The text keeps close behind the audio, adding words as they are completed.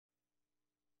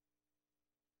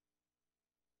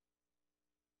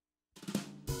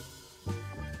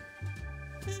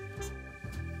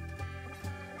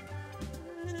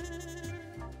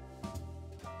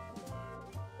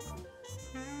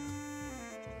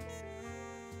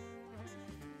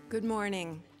Good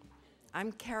morning.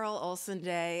 I'm Carol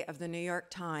Olsen-Day of the New York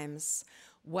Times.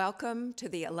 Welcome to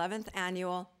the 11th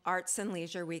Annual Arts and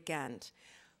Leisure Weekend.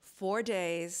 4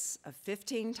 days of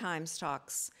 15 Times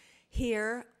Talks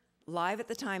here, live at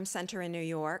the Times Center in New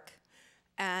York,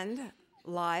 and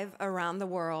live around the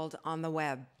world on the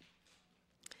web.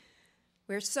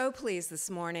 We're so pleased this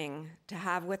morning to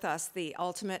have with us the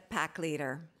ultimate pack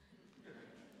leader,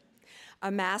 a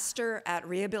master at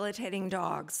rehabilitating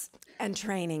dogs and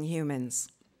training humans.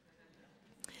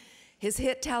 His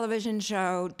hit television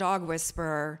show, Dog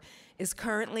Whisperer, is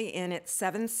currently in its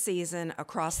 7th season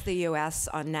across the US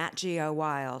on Nat Geo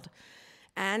Wild,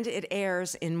 and it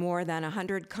airs in more than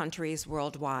 100 countries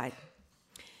worldwide.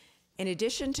 In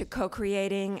addition to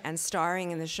co-creating and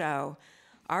starring in the show,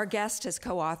 our guest has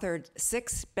co-authored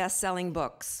 6 best-selling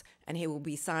books, and he will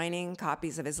be signing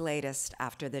copies of his latest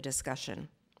after the discussion.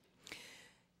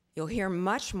 You'll hear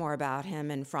much more about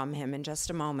him and from him in just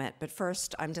a moment, but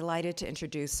first, I'm delighted to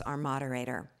introduce our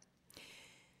moderator.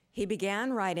 He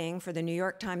began writing for the New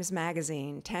York Times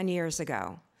Magazine 10 years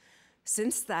ago.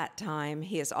 Since that time,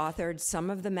 he has authored some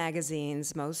of the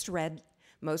magazine's most read,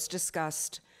 most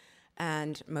discussed,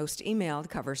 and most emailed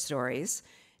cover stories,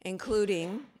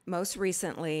 including, most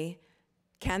recently,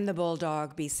 Can the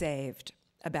Bulldog Be Saved?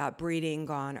 About breeding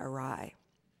gone awry.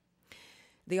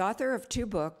 The author of 2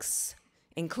 books,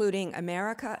 including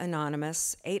America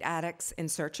Anonymous, 8 Addicts in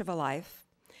Search of a Life.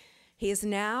 He is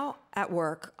now at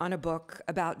work on a book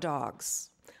about dogs,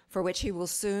 for which he will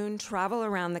soon travel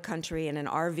around the country in an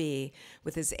RV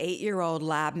with his 8-year-old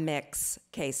lab mix,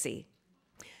 Casey,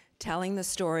 telling the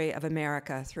story of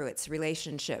America through its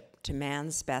relationship to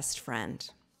man's best friend.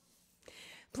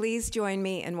 Please join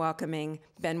me in welcoming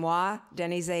Benoit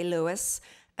Denizet-Lewis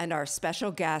and our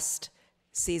special guest,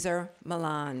 Cesar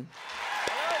Millan.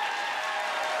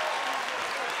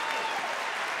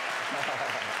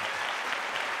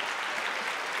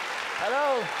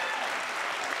 Hello.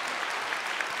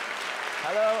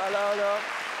 Hello, hello, hello.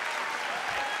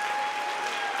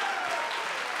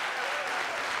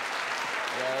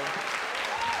 Hello.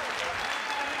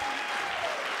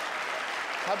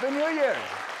 Happy New Year.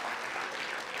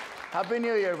 Happy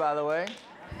New Year, by the way.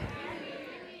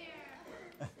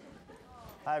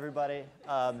 Hi, everybody.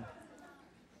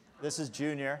 This is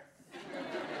Junior.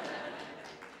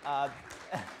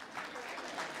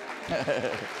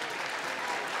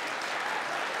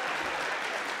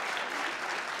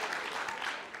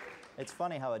 It's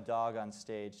funny how a dog on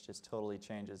stage just totally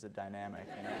changes the dynamic,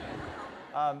 you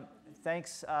know?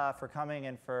 Thanks for coming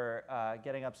and for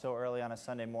getting up so early on a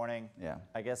Sunday morning. Yeah.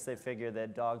 I guess they figure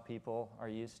that dog people are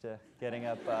used to getting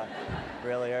up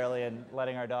really early and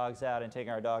letting our dogs out and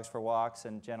taking our dogs for walks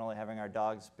and generally having our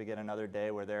dogs begin another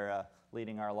day where they're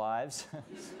leading our lives.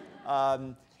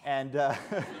 So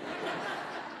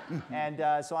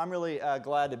I'm really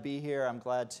glad to be here. I'm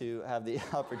glad to have the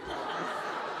opportunity.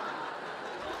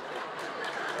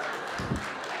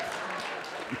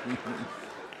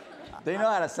 They know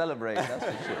how to celebrate, that's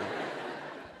for sure.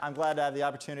 I'm glad to have the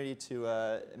opportunity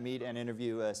to meet and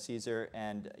interview Cesar,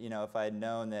 and you know, if I had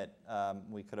known that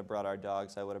we could have brought our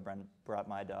dogs, I would have brought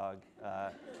my dog,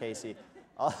 Casey.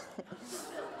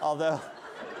 Although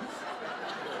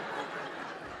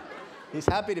he's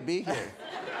happy to be here.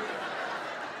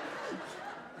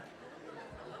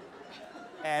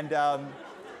 And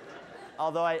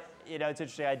although you know, it's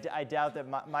interesting. I doubt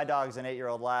that my dog's an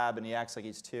 8-year-old lab, and he acts like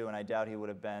he's 2, and I doubt he would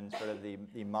have been sort of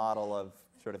the model of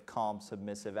sort of calm,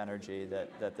 submissive energy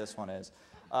that this one is.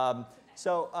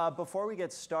 So before we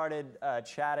get started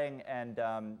chatting, and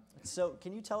so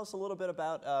can you tell us a little bit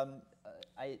about?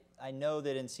 I know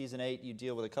that in season 8 you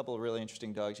deal with a couple of really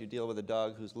interesting dogs. You deal with a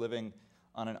dog who's living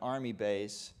on an army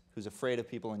base, who's afraid of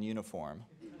people in uniform,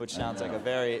 which sounds like a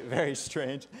very, very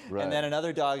strange. Right. And then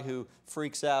another dog who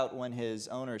freaks out when his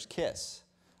owners kiss.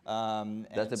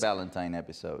 That's the Valentine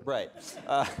episode. Right.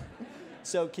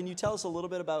 So can you tell us a little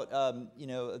bit about you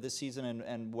know, this season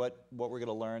and what we're going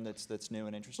to learn that's new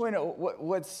and interesting? Well, you know,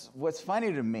 what's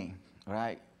funny to me,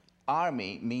 right?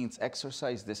 Army means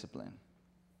exercise discipline.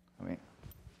 I mean,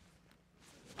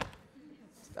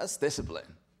 that's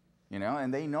discipline, you know.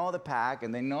 And they know the pack,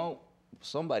 and they know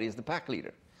somebody is the pack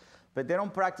leader. But they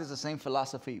don't practice the same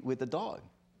philosophy with the dog.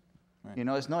 Right. You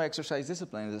know, it's no exercise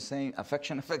discipline. It's the same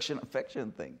affection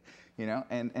thing, you know?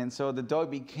 And so the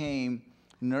dog became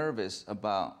nervous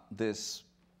about this,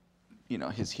 you know,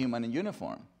 his human in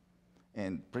uniform.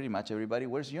 And pretty much everybody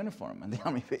wears uniform in the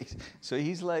army base. So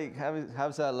he's like,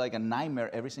 has like a nightmare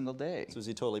every single day. So is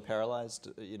he totally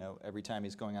paralyzed, you know, every time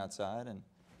he's going outside? And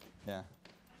yeah.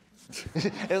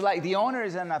 It's like the owner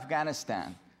is in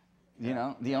Afghanistan. You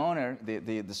know, the owner,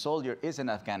 the soldier is in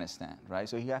Afghanistan, right?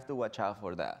 So you have to watch out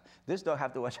for that. This dog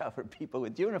have to watch out for people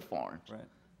with uniforms. Right.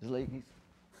 It's like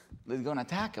he's going to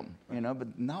attack him, you know,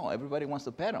 but no, everybody wants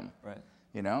to pet him. Right.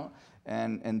 You know,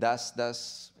 and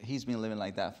that's he's been living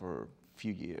like that for a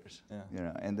few years. Yeah. You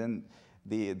know, and then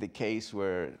the case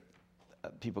where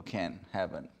people can't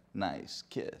have a nice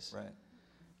kiss. Right.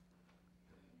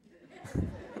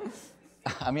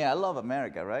 I mean, I love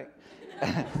America, right?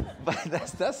 But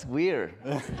that's weird.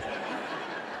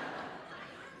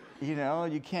 You know,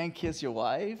 you can't kiss your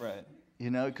wife. Right.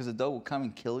 You know, because the dog will come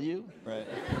and kill you. Right.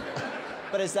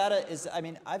 But I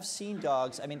mean, I've seen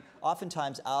dogs. I mean,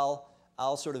 oftentimes I'll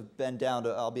sort of bend down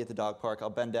I'll be at the dog park. I'll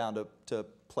bend down to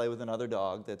play with another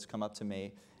dog that's come up to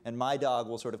me, and my dog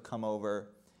will sort of come over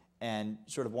and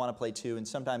sort of want to play too. And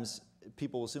sometimes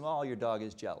people will assume, oh, your dog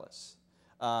is jealous.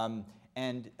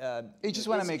 You just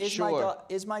want to make sure.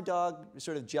 Is my dog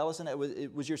sort of jealous? And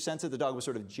was your sense that the dog was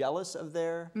sort of jealous of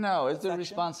their No, it's affection? the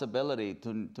responsibility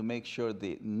to make sure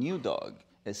the new dog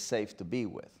is safe to be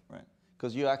with. Right.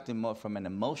 Because you're acting more from an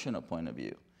emotional point of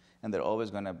view. And they're always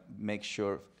going to make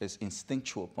sure it's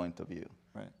instinctual point of view.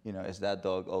 Right. You know, is that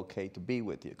dog okay to be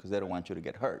with you? Because they don't want you to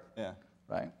get hurt. Yeah.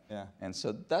 Right? Yeah. And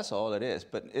so that's all it is.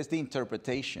 But it's the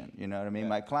interpretation, you know what I mean?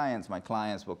 Yeah. My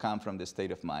clients will come from this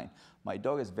state of mind. My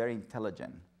dog is very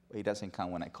intelligent, but he doesn't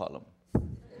come when I call him.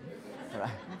 Right?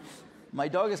 My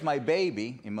dog is my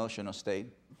baby, emotional state,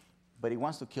 but he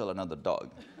wants to kill another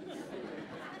dog.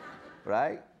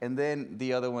 Right? And then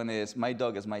the other one is, my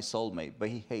dog is my soulmate, but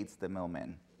he hates the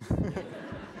mailman.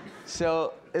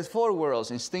 So it's 4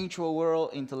 worlds: instinctual world,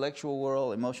 intellectual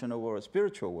world, emotional world,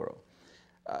 spiritual world.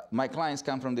 My clients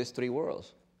come from these 3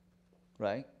 worlds,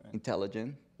 right?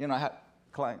 Intelligent. You know, I have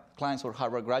clients who are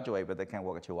Harvard graduate, but they can't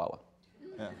walk a Chihuahua.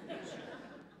 Yeah.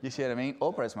 You see what I mean?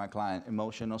 Oprah is my client,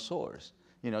 emotional source.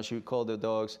 You know, she would call the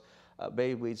dogs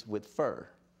babies with fur,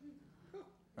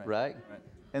 right? Right.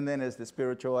 And then as the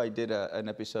spiritual, I did an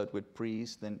episode with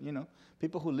priests and, you know,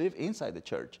 people who live inside the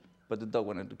church, but the dog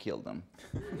wanted to kill them.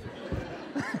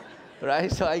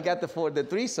 Right? So I got the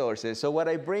 3 sources. So what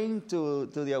I bring to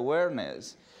the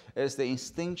awareness is the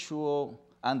instinctual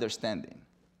understanding.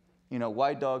 You know,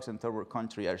 why dogs in third world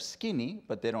country are skinny,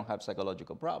 but they don't have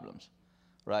psychological problems.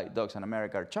 Right? Dogs in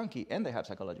America are chunky, and they have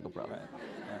psychological problems. Right.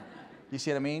 Yeah. You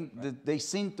see what I mean? Right. They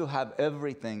seem to have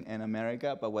everything in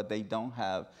America, but what they don't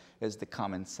have is the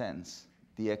common sense,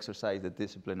 the exercise, the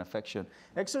discipline, affection.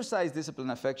 Exercise, discipline,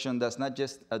 affection does not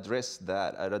just address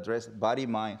that. It addresses body,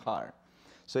 mind, heart.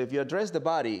 So if you address the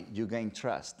body, you gain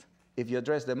trust. If you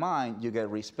address the mind, you get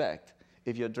respect.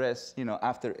 If you address, you know,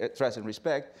 after trust and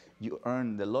respect, you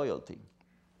earn the loyalty.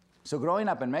 So growing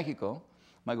up in Mexico,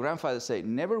 my grandfather said,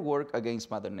 never work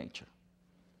against Mother Nature.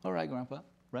 All right, Grandpa,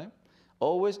 right?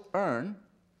 Always earn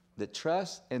the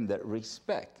trust and the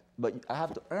respect, but I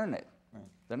have to earn it. Right.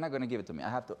 They're not going to give it to me. I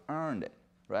have to earn it,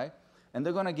 right? And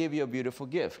they're going to give you a beautiful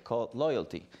gift called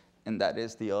loyalty, and that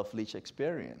is the off-leash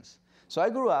experience. So I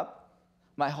grew up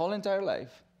my whole entire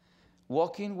life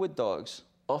walking with dogs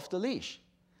off the leash.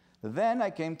 Then I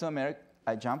came to America.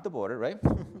 I jumped the border, right?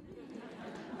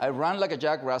 I ran like a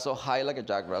Jack Russell, high like a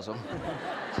Jack Russell.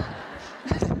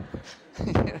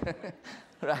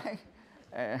 Right?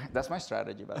 That's my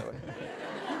strategy, by the way.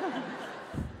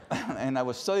 And I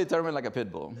was so determined like a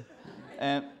pit bull.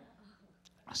 And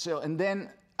then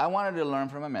I wanted to learn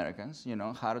from Americans, you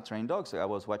know, how to train dogs. So I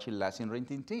was watching Lassie and Rin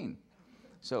Tin Tin.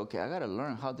 So, okay, I got to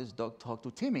learn how this dog talked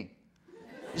to Timmy.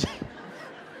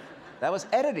 That was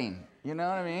editing, you know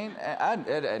what I mean?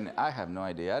 And I have no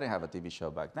idea. I didn't have a TV show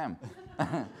back then,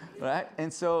 right?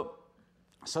 And so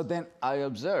then I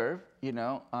observed, you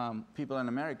know, people in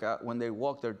America, when they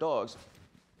walk their dogs,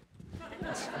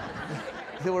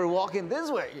 they were walking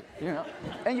this way, you know?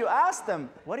 And you ask them,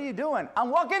 what are you doing? I'm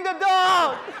walking the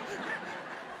dog!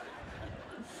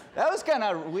 That was kind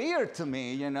of weird to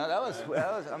me, you know? That was,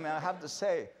 I mean, I have to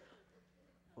say,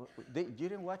 you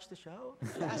didn't watch the show?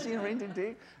 Lassie and Rin Tin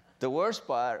Tin? The worst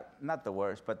part, not the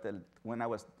worst, but when I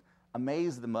was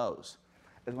amazed the most,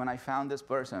 is when I found this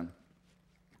person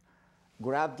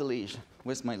grab the leash.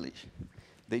 Where's my leash?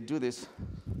 They do this.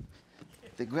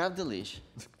 They grab the leash,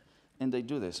 and they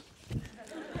do this.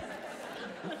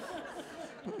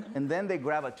 And then they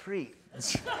grab a tree.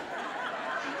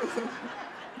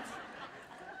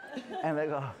 And they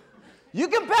go, you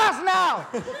can pass now!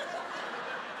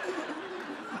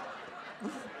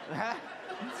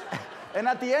 And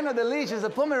at the end of the leash is a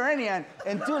Pomeranian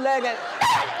and 2-legged.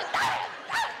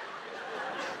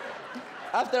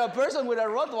 After a person with a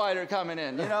Rottweiler coming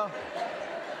in, you know?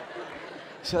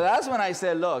 So that's when I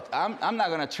said, look, I'm not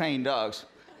going to train dogs.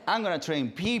 I'm going to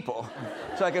train people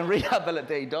so I can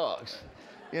rehabilitate dogs.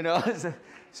 You know,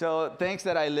 so thanks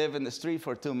that I live in the street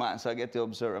for 2 months, so I get to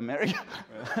observe America.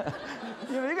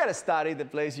 You know, you got to study the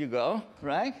place you go,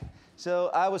 right? So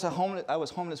I was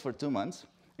homeless for 2 months.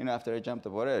 You know, after I jumped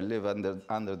the border, I live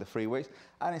under the freeways.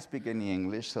 I didn't speak any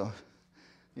English, so,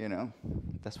 you know,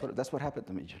 that's what happened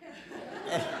to me.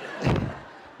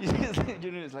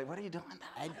 Junior's like, what are you doing?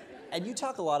 And you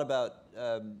talk a lot about,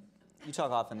 you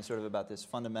talk often sort of about this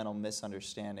fundamental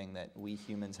misunderstanding that we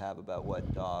humans have about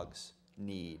what dogs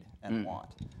need and want.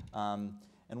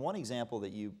 And one example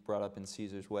that you brought up in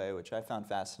Cesar's Way, which I found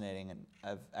fascinating, and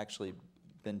I've actually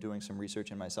been doing some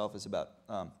research in myself, is about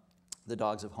the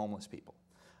dogs of homeless people.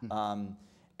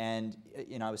 And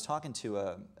you know, I was talking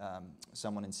to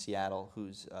someone in Seattle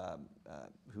who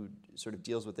sort of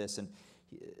deals with this, and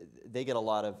they get a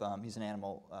lot of, he's an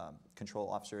animal control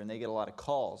officer, and they get a lot of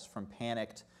calls from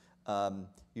panicked,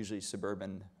 usually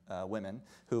suburban women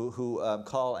who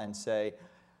call and say,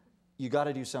 you got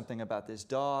to do something about this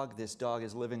dog. This dog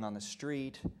is living on the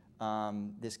street.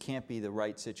 This can't be the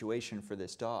right situation for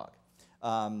this dog.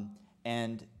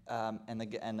 And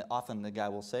often the guy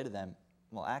will say to them,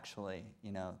 well, actually,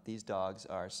 you know, these dogs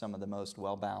are some of the most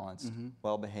well-balanced,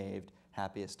 well-behaved,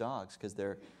 happiest dogs because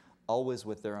they're always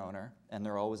with their owner and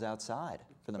they're always outside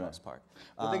for the most part.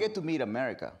 Well, they get to meet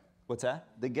America. What's that?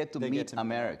 They get to meet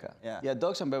America. Yeah,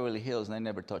 dogs on Beverly Hills, they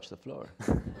never touch the floor.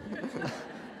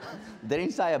 They're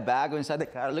inside a bag or inside the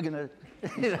car looking at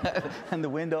and the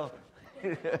window.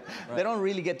 They don't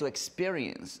really get to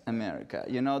experience America.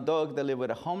 You know, a dog that lives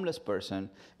with a homeless person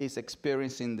is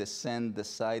experiencing the scent, the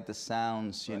sight, the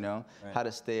sounds, you know, how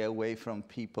to stay away from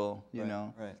people, you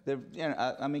know. They're, you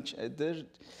know, I mean,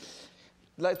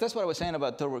 like, that's what I was saying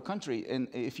about third world country. And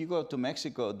if you go to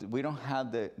Mexico, we don't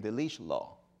have the leash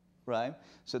law, right?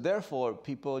 So therefore,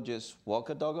 people just walk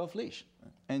a dog off leash.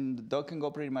 And the dog can go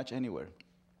pretty much anywhere,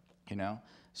 you know.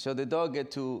 So the dog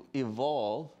get to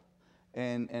evolve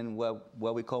in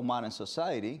what we call modern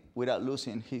society without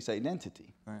losing his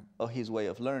identity or his way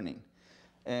of learning.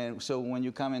 And so when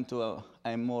you come into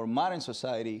a more modern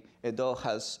society, a dog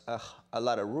has a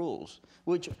lot of rules,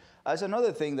 which is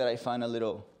another thing that I find a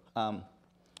little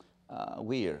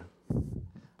weird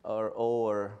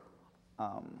or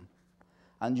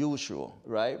unusual,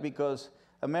 right? Because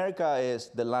America is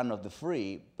the land of the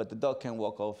free, but the dog can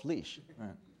walk off leash.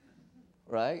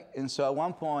 Right? And so at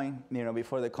one point, you know,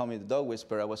 before they called me the dog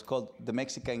whisperer, I was called the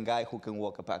Mexican guy who can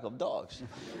walk a pack of dogs.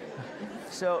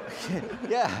 So,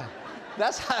 yeah,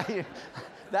 that's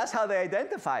how they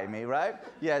identify me, right?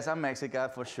 Yes, I'm Mexican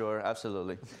for sure,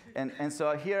 absolutely. And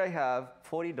so here I have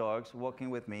 40 dogs walking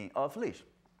with me off leash.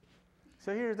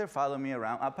 So here they're following me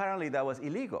around. Apparently that was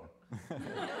illegal.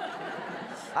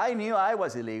 I knew I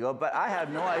was illegal, but I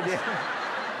had no idea.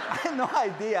 I had no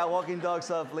idea walking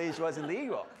dogs off leash was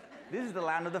illegal. This is the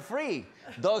land of the free.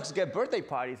 Dogs get birthday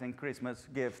parties and Christmas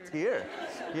gifts here.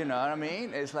 You know what I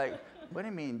mean? It's like, what do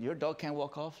you mean? Your dog can't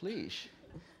walk off leash?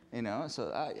 You know, so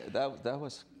that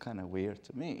was kind of weird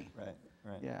to me.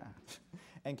 Right. Yeah.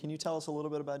 And can you tell us a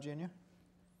little bit about Junior?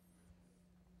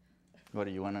 What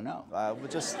do you want to know?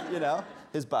 Just, you know,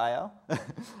 his bio,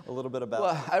 a little bit about.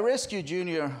 Well, I rescued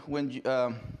Junior when,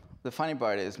 the funny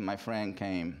part is my friend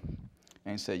came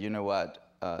and said, you know what,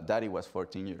 Daddy was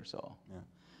 14 years old. Yeah.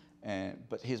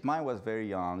 But his mind was very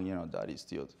young, you know, Daddy's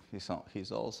still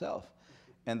his old self.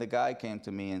 And the guy came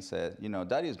to me and said, you know,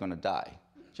 Daddy's going to die,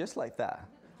 just like that.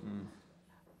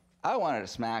 I wanted to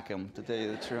smack him, to tell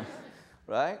you the truth,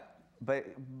 right?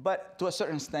 But to a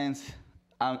certain extent,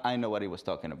 I know what he was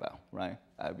talking about, right?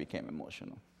 I became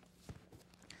emotional.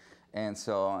 And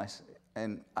so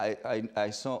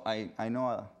I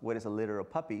know what is a litter of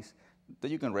puppies,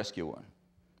 that you can rescue one,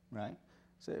 right?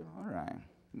 Say, all right,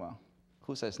 well,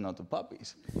 who says no to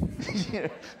puppies?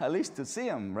 At least to see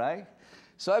them, right?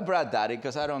 So I brought Daddy,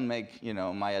 because I don't make, you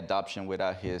know, my adoption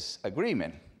without his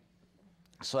agreement.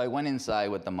 So I went inside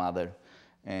with the mother,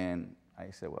 and I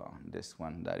said, well, this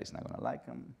one, Daddy's not going to like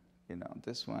him. You know,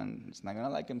 this one is not going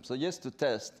to like him. So just to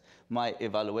test my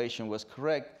evaluation was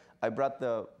correct, I brought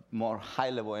the more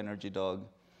high-level energy dog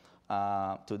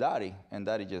to Daddy, and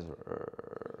Daddy just,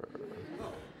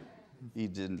 he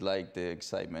didn't like the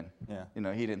excitement. Yeah. You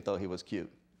know, he didn't thought he was cute.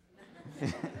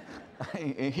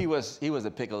 he was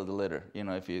the pick of the litter. You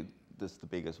know, this is the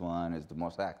biggest one, is the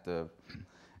most active.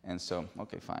 And so,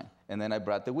 okay, fine. And then I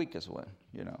brought the weakest one,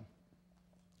 you know,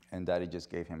 and Daddy just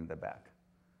gave him the back.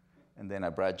 And then I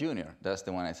brought Junior. That's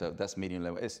the one I said, that's medium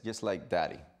level. It's just like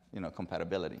Daddy, you know,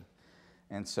 compatibility.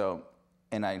 And so,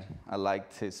 and I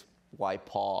liked his white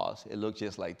paws. It looked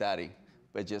just like Daddy,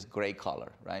 but just gray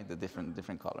color, right? The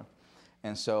different color.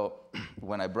 And so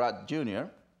when I brought Junior,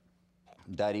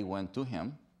 Daddy went to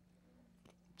him,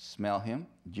 smelled him.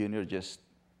 Junior just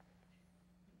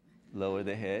lowered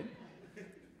the head,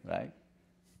 right?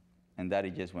 And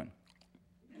Daddy just went.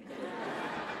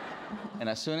 And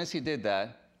as soon as he did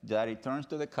that, Daddy turns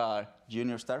to the car,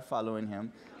 Junior starts following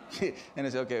him, and I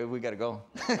said, okay, we gotta go.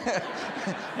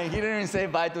 And he didn't even say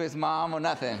bye to his mom or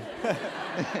nothing.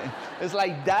 It's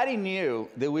like Daddy knew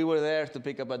that we were there to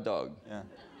pick up a dog. Yeah.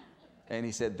 And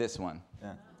he said, this one.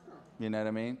 Yeah. You know what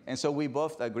I mean? And so we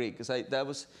both agreed,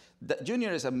 because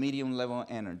Junior is a medium level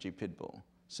energy pit bull.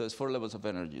 So it's 4 levels of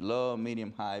energy: low,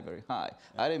 medium, high, very high.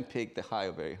 Yeah. I didn't pick the high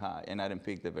or very high, and I didn't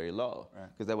pick the very low,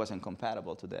 because that wasn't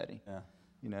compatible to Daddy. Yeah.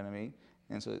 You know what I mean?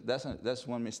 And so that's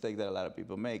one mistake that a lot of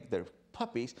people make. They're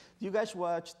puppies. Do you guys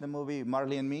watch the movie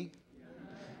Marley and Me? Yeah.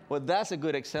 Well, that's a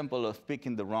good example of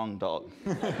picking the wrong dog.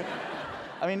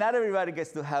 I mean, not everybody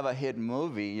gets to have a hit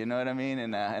movie, you know what I mean,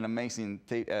 and an amazing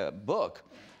book.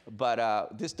 But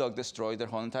this dog destroyed their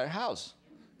whole entire house,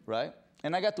 right?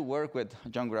 And I got to work with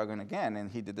John Grogan again, and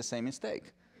he did the same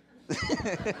mistake.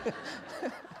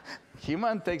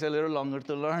 Human takes a little longer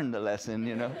to learn the lesson,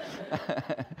 you know.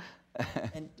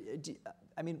 And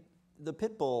I mean, the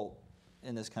pit bull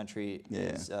in this country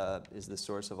is the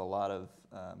source of a lot of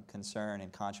concern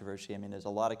and controversy. I mean, there's a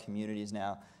lot of communities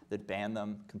now that ban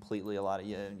them completely.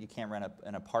 You can't rent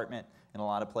an apartment in a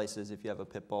lot of places if you have a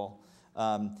pit bull.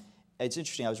 It's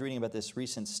interesting. I was reading about this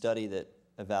recent study that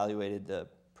evaluated the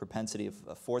propensity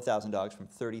of 4,000 dogs from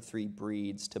 33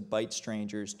 breeds to bite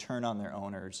strangers, turn on their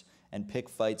owners, and pick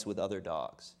fights with other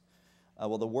dogs.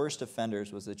 Well, the worst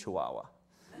offenders was the Chihuahua.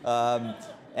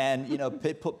 And you know,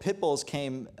 pit bulls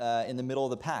came in the middle of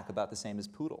the pack, about the same as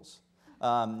poodles.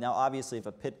 Now, obviously, if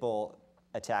a pit bull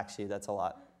attacks you, that's a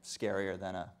lot scarier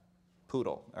than a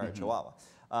poodle or a Chihuahua.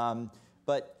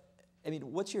 But I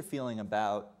mean, what's your feeling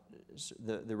about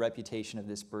the reputation of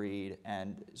this breed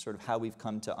and sort of how we've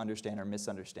come to understand or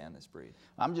misunderstand this breed?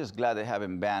 I'm just glad they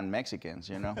haven't banned Mexicans,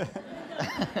 you know.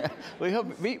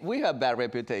 we have bad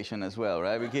reputation as well,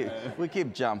 right? We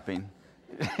keep jumping.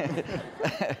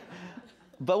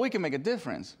 But we can make a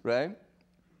difference, right?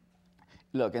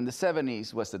 Look, in the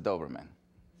 70s was the Doberman.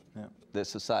 Yeah. The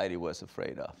society was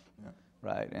afraid of,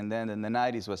 right? And then in the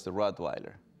 90s was the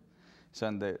Rottweiler. So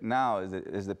now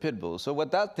is the pit bull. So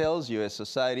what that tells you is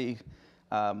society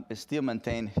still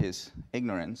maintain his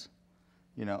ignorance,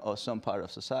 you know, of some part of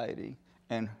society,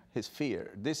 and his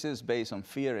fear. This is based on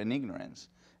fear and ignorance.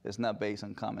 It's not based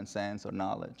on common sense or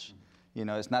knowledge. You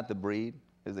know, it's not the breed,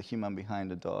 it's the human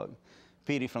behind the dog.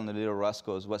 Petey from the Little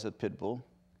Rascals was a pit bull,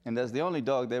 and that's the only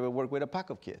dog that ever worked with a pack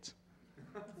of kids.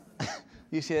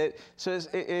 You see it? So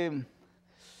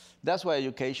that's why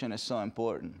education is so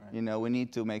important. Right. You know, we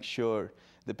need to make sure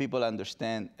that people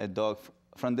understand a dog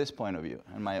from this point of view,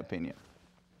 in my opinion.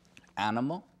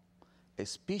 Animal, a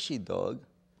species dog,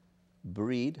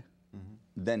 breed,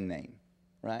 then name,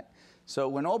 right? So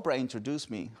when Oprah introduced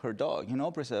me her dog, you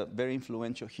know, Oprah is a very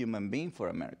influential human being for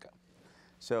America.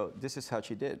 So this is how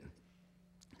she did.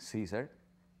 Cesar,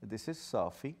 this is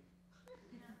Sophie,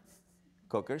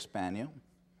 Cocker Spaniel,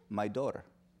 my daughter.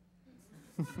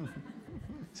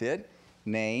 See it?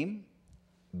 Name,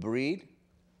 breed,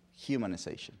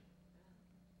 humanization.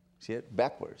 See it?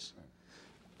 Backwards.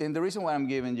 And the reason why I'm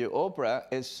giving you Oprah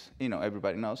is, you know,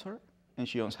 everybody knows her, and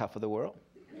she owns half of the world.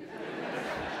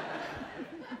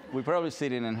 We're probably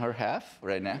sitting in her half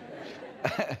right now.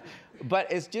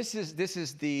 But it's just this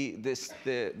is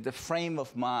the frame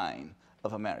of mind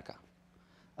of America.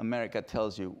 America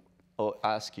tells you or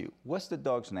asks you, what's the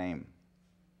dog's name?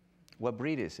 What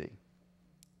breed is he?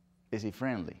 Is he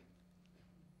friendly?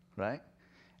 Right?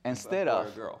 Instead boy of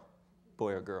or girl.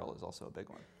 Boy or girl is also a big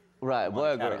one. Right, You boy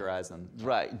or want to girl. categorize them.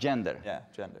 Right, gender. Yeah,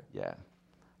 gender. Yeah.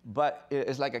 But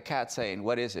it's like a cat saying,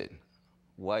 what is it?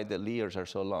 Why the ears are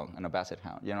so long? And a basset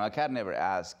hound. You know, a cat never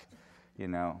asks, you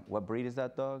know, what breed is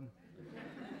that dog?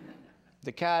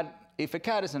 The cat, if a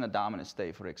cat is in a dominant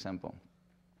state, for example,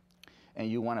 and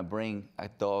you want to bring a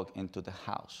dog into the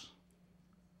house,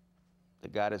 the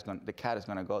cat is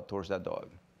going to go towards that dog.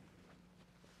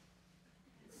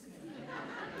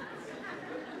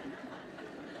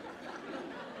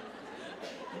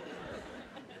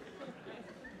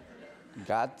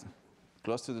 Got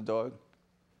close to the dog.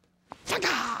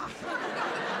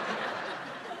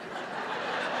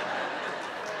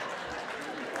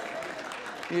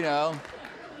 You know,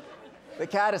 the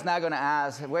cat is not going to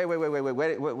ask, wait,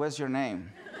 what's your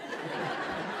name?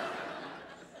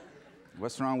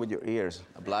 What's wrong with your ears?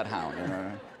 A bloodhound, you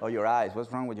know? Or your eyes,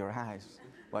 what's wrong with your eyes?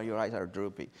 Well, your eyes are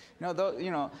droopy.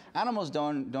 You know, animals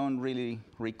don't really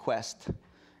request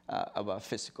about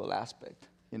physical aspect.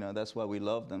 You know, that's why we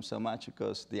love them so much,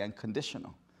 because they're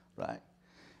unconditional, right?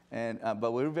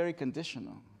 But we're very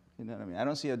conditional. You know what I mean? I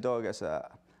don't see a dog as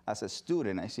a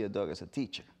student. I see a dog as a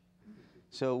teacher.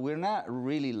 So we're not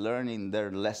really learning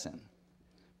their lesson.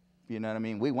 You know what I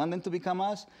mean? We want them to become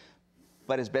us,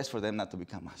 but it's best for them not to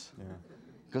become us.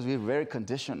 Because we're a very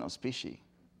conditional species.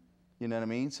 You know what I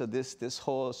mean? So this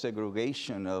whole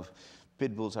segregation of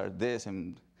pit bulls are this,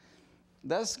 and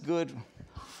that's good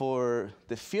for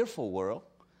the fearful world.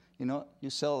 You know, you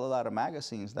sell a lot of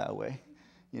magazines that way,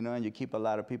 you know, and you keep a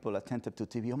lot of people attentive to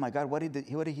TV. Oh my God, what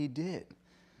did he did?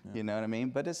 Yeah. You know what I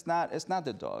mean? But it's not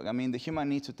the dog. I mean, the human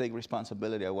needs to take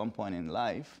responsibility at one point in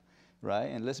life, right?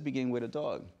 And let's begin with a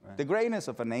dog. Right. The greatness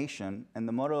of a nation and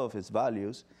the model of its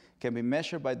values can be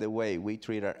measured by the way we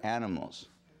treat our animals.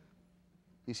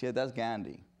 You see, that's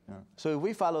Gandhi. Yeah. So if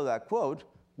we follow that quote,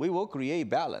 we will create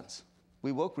balance.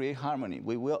 We will create harmony.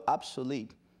 We will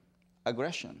obsolete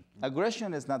aggression.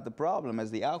 Aggression is not the problem,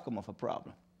 it's the outcome of a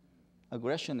problem.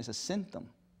 Aggression is a symptom,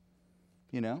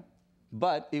 you know?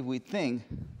 But if we think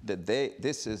that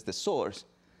this is the source,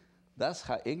 that's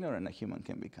how ignorant a human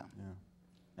can become.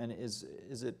 Yeah. And is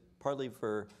it partly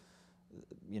for,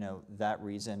 you know, that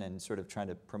reason and sort of trying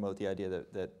to promote the idea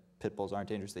that pit bulls aren't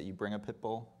dangerous, that you bring a pit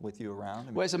bull with you around? I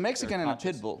mean, well, it's a Mexican and a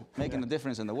pit bull making a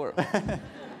difference in the world.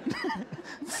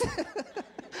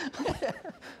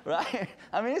 Right?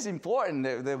 I mean, it's important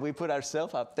that we put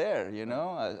ourselves up there, you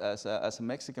know, as a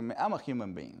Mexican man. I'm a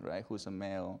human being, right, who's a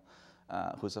male,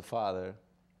 who's a father,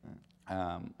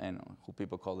 and who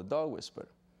people call the dog whisperer.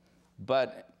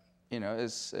 But, you know,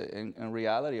 it's, in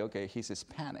reality, okay, he's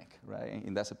Hispanic, right,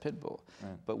 and that's a pit bull.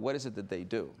 Right. But what is it that they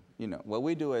do? You know, what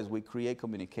we do is we create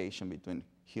communication between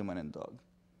human and dog.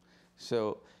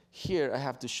 So here I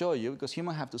have to show you, because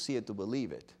humans have to see it to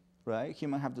believe it, right?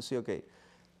 Humans have to see, okay,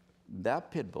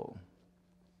 that pit bull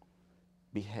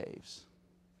behaves.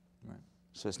 Right.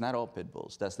 So it's not all pit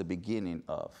bulls. That's the beginning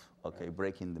of, okay, right,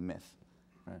 breaking the myth.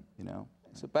 Right. You know?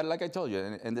 Right. So, but like I told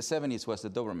you, in the 70s was the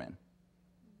Doberman.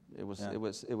 It was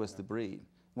the breed.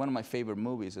 One of my favorite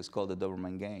movies is called The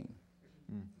Doberman Gang.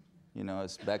 Mm. You know,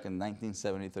 it's back in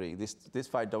 1973. These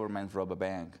 5 Dobermans rob a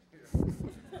bank.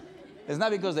 It's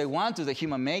not because they want to, the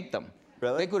human make them.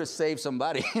 Really? They could have saved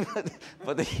somebody,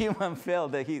 but the human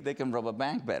felt that they can rob a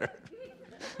bank better.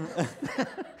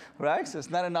 Right? So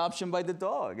it's not an option by the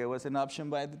dog. It was an option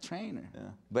by the trainer. Yeah.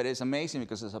 But it's amazing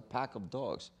because it's a pack of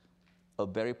dogs, a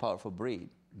very powerful breed,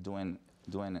 doing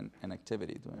an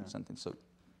activity, doing something so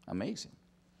amazing.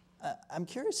 I'm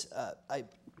curious,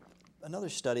 another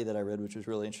study that I read, which was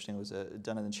really interesting, was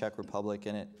done in the Czech Republic,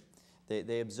 and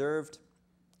they observed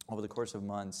over the course of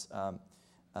months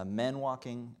men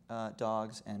walking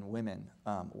dogs and women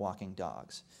walking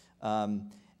dogs.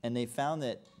 And they found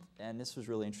that, and this was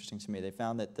really interesting to me, they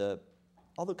found that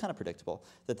although kind of predictable,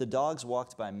 that the dogs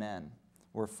walked by men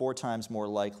were 4 times more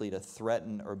likely to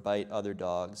threaten or bite other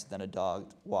dogs than a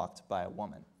dog walked by a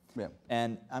woman. Yeah.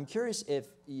 And I'm curious if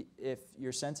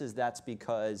your sense is that's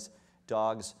because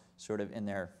dogs sort of in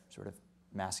their sort of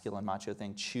masculine macho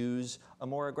thing choose a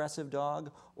more aggressive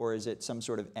dog, or is it some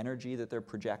sort of energy that they're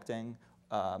projecting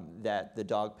that the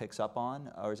dog picks up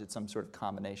on, or is it some sort of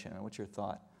combination? And what's your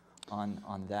thought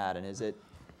on that? And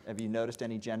have you noticed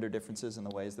any gender differences in the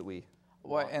ways that we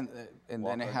well, and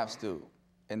then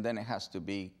it has to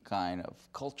be kind of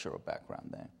cultural background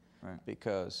then, right?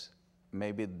 Because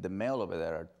maybe the male over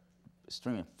there are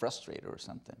extremely frustrated or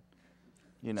something.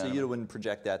 You know. So you wouldn't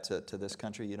project that to this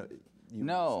country, you know?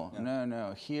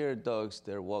 No. Here, dogs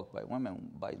they're walked by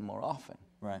women bite more often.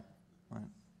 Right.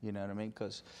 You know what I mean?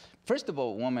 Because first of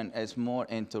all, woman is more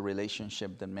into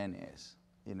relationship than men is.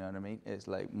 You know what I mean? It's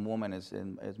like woman is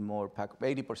more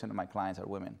 80% of my clients are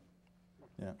women.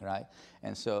 Yeah. Right.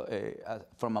 And so,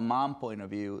 from a mom point of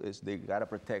view, is they gotta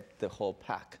protect the whole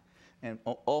pack, and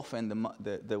often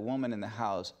the woman in the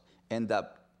house end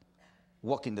up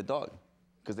walking the dog,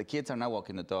 because the kids are not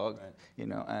walking the dog. Right. You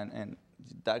know, and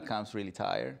dad comes really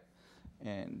tired,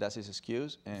 and that's his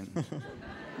excuse. And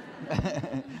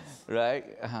right.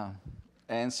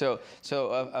 And so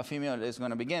a female is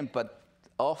going to begin, but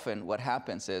often what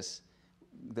happens is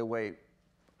the way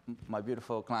my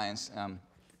beautiful clients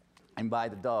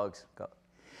invite the dogs, go,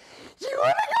 you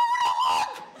want to go on a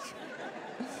walk?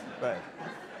 Right.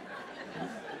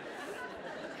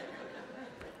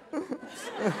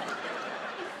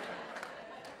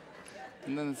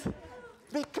 And then it's,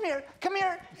 hey, come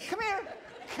here.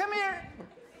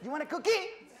 You want a cookie?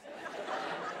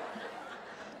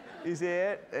 You see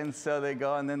it? And so they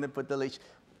go, and then they put the leash.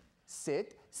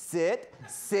 Sit.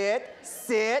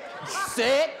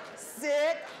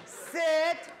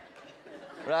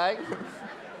 Right?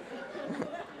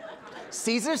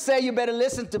 Cesar said you better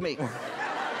listen to me.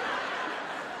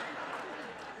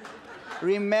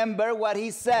 Remember what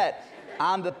he said.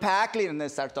 I'm the pack leader. And they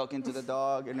start talking to the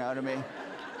dog, you know what I mean?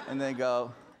 And they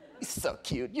go, you're so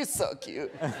cute, you're so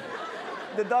cute.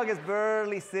 The dog is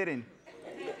barely sitting.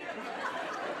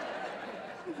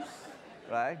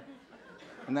 Right?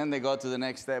 And then they go to the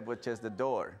next step, which is the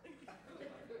door.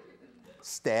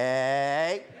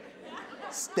 Stay,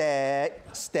 stay,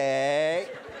 stay.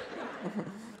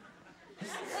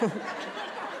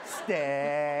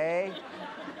 Stay.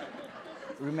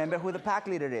 Remember who the pack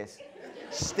leader is.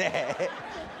 Stay.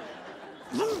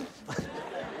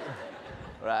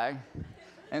 Right?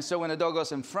 And so when the dog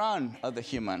goes in front of the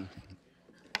human,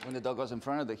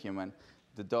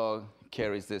 the dog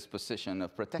carries this position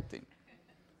of protecting.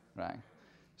 Right?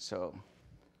 So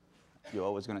you're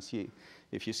always going to see,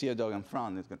 if you see a dog in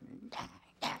front, it's going to be,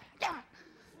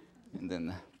 and then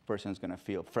the person's going to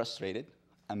feel frustrated,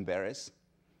 embarrassed.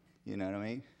 You know what I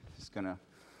mean? It's going to,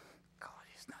 God,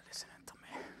 he's not listening to me.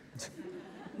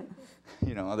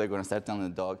 You know, they're going to start telling the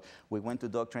dog, we went to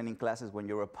dog training classes when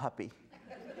you were a puppy,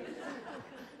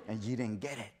 and you didn't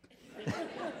get it.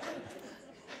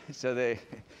 So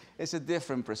it's a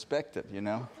different perspective, you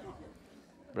know?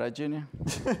 Right, Junior?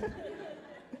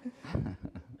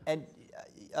 And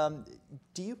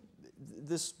do you,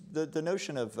 the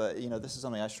notion of, you know, this is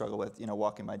something I struggle with, you know,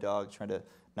 walking my dog, trying to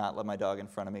not let my dog in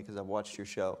front of me because I've watched your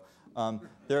show.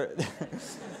 There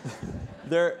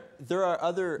are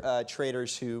other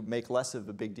traders who make less of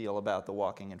a big deal about the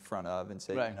walking in front of and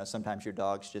say, right. You know, sometimes your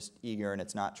dog's just eager and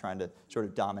it's not trying to sort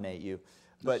of dominate you.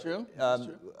 That's true. That's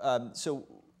true. So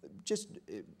just,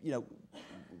 you know,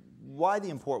 why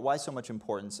so much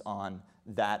importance on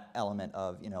that element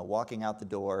of, you know, walking out the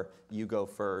door, you go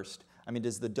first? I mean,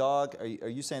 does the dog, are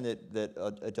you saying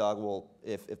that a dog will,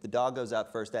 if the dog goes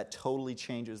out first, that totally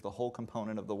changes the whole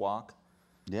component of the walk?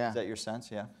 Yeah. Is that your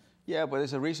sense? Yeah. Yeah, but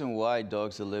there's a reason why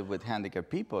dogs that live with handicapped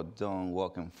people don't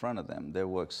walk in front of them. They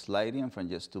walk slightly in front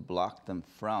just to block them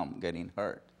from getting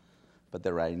hurt, but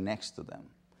they're right next to them,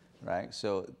 right?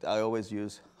 So I always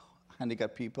use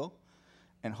handicapped people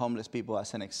and homeless people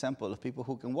as an example of people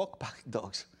who can walk back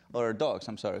dogs, or dogs,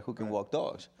 I'm sorry, who can walk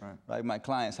dogs, right? My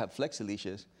clients have flexi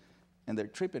leashes, and they're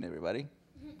tripping everybody.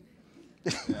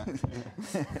 Yeah.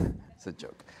 It's a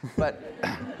joke.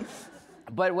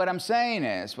 But what I'm saying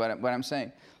is,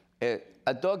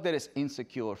 a dog that is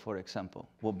insecure, for example,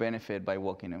 will benefit by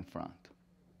walking in front.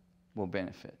 Will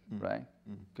benefit, right?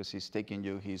 Because he's taking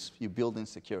you, you building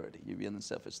security, you're building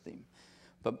self-esteem.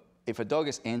 But if a dog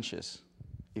is anxious,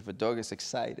 if a dog is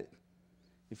excited,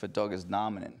 if a dog is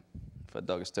dominant, if a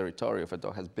dog is territorial, if a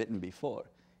dog has bitten before,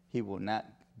 he will not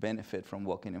benefit from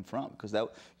walking in front because that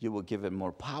you will give it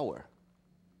more power.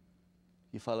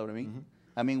 You follow what I mean?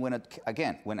 I mean, when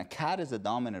a cat is the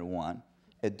dominant one,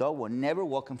 a dog will never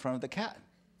walk in front of the cat,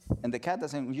 and the cat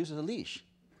doesn't use a leash.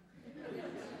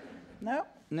 No.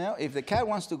 If the cat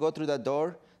wants to go through that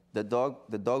door, the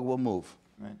dog will move.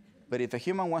 Right. But if a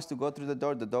human wants to go through the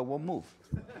door, the dog won't move.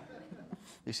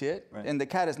 You see it? Right. And the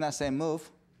cat is not saying, move,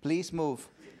 please move,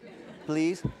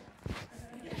 please.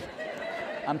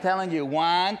 I'm telling you,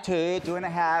 1, 2,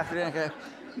 2.5, 3.5.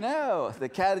 No, the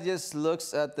cat just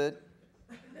looks at the,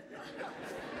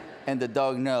 and the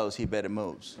dog knows he better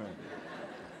moves. Right.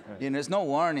 Right. You know, there's no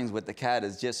warnings with the cat,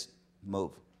 it's just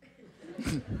move.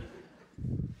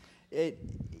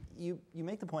 You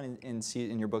make the point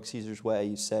in your book, Caesar's Way,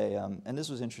 you say, and this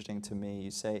was interesting to me,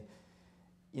 you say,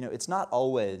 you know, it's not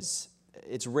always,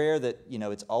 it's rare that, you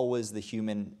know, it's always the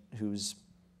human who's,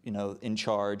 you know, in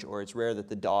charge, or it's rare that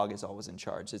the dog is always in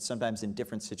charge. It's sometimes in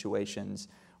different situations,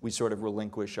 we sort of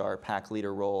relinquish our pack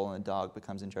leader role and the dog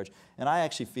becomes in charge. And I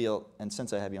actually feel, and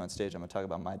since I have you on stage, I'm gonna talk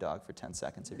about my dog for 10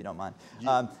 seconds, if you don't mind.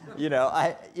 You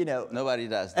know, Nobody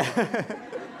does that.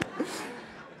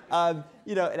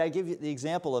 you know, and I give you the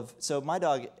example of, so my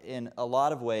dog in a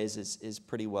lot of ways is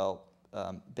pretty well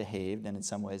behaved, and in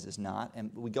some ways is not.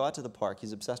 And we go out to the park,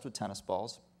 he's obsessed with tennis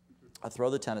balls. I throw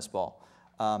the tennis ball,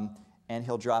 and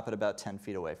he'll drop it about 10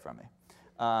 feet away from me.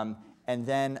 And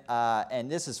then, and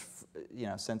this is, you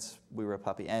know, since we were a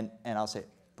puppy, and I'll say,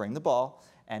 bring the ball,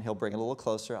 and he'll bring it a little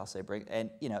closer, I'll say, bring, and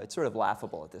you know, it's sort of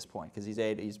laughable at this point, because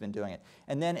he's been doing it.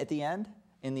 And then at the end,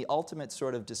 in the ultimate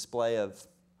sort of display of,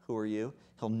 who are you?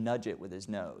 He'll nudge it with his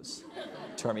nose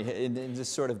toward me in this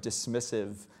sort of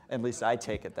dismissive, at least I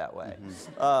take it that way.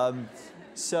 I'm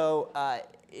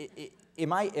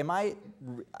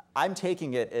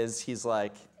taking it as he's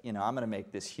like, you know, I'm going to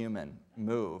make this human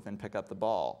move and pick up the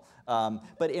ball.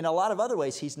 But in a lot of other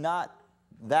ways, he's not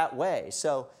that way.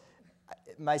 So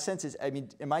my sense is, I mean,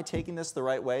 am I taking this the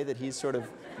right way, that he's sort of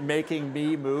making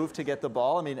me move to get the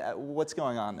ball? I mean, what's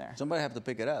going on there? Somebody have to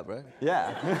pick it up, right?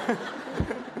 Yeah.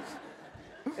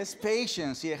 It's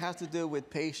patience. It has to do with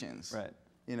patience. Right.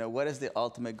 You know, what is the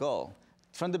ultimate goal?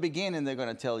 From the beginning, they're going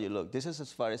to tell you, look, this is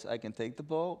as far as I can take the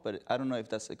ball, but I don't know if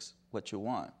that's what you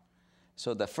want.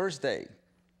 So the first day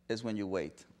is when you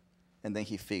wait, and then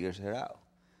he figures it out.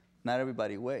 Not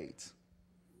everybody waits.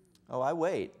 Oh, I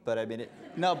wait, but I mean...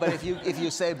 No, but if you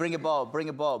say, bring a ball, bring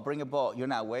a ball, bring a ball, you're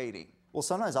not waiting. Well,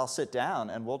 sometimes I'll sit down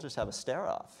and we'll just have a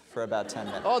stare-off for about 10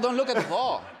 minutes. Oh, don't look at the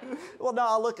ball. Well, no,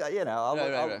 I'll look, you know, I'll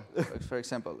look, Right. For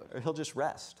example. or he'll just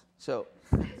rest. So,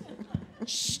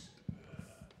 see,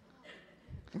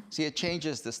 it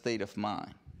changes the state of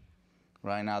mind.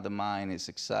 Right now, the mind is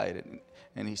excited,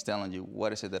 and he's telling you,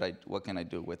 what can I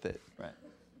do with it? Right.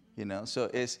 You know, so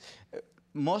it's,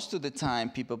 most of the time,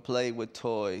 people play with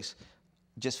toys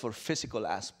just for physical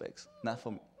aspects, not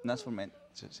for mental.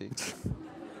 See?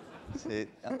 See?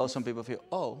 Oh, some people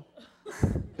feel,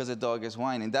 because the dog is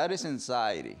whining. That is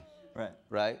anxiety. Right.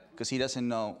 Right? Because he doesn't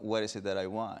know what is it that I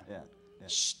want. Yeah.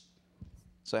 Shh.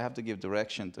 So I have to give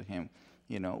direction to him.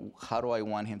 You know, how do I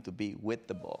want him to be with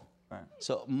the ball? Right.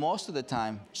 So most of the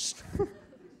time,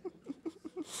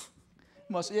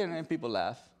 and people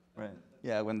laugh. Right.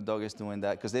 Yeah, when the dog is doing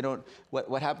that, because they don't.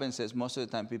 What happens is most of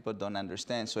the time people don't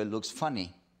understand, so it looks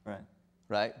funny. Right.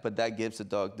 Right. But that gives the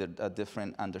dog a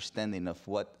different understanding of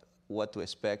what to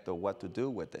expect or what to do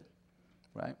with it.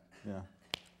 Right. Yeah.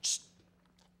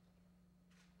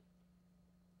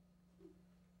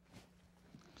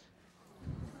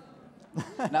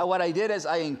 Now what I did is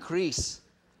I increased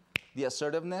the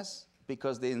assertiveness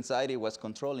because the anxiety was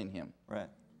controlling him. Right.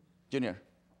 Junior.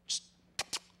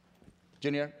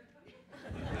 Junior.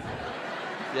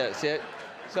 Yeah, see it?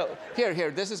 So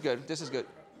here, this is good. This is good.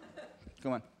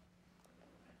 Come on.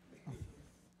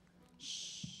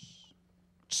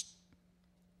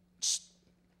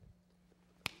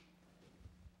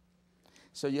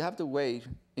 So you have to wait,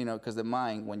 you know, because the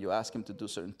mind, when you ask him to do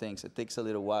certain things, it takes a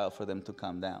little while for them to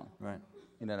calm down. Right.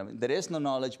 You know what I mean? There is no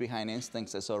knowledge behind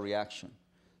instincts, there's all reaction.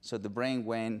 So the brain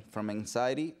went from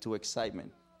anxiety to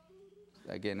excitement.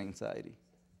 Again, anxiety.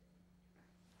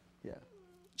 Yeah.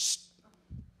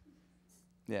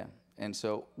 Yeah. And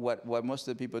so what most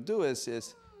of the people do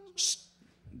is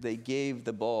they gave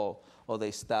the ball or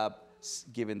they stop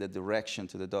giving the direction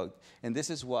to the dog. And this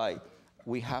is why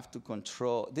we have to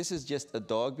control. This is just a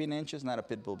dog being anxious, not a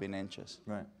pit bull being anxious.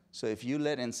 Right. So if you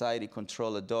let anxiety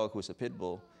control a dog who's a pit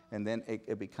bull, and then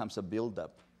it becomes a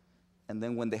buildup. And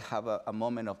then when they have a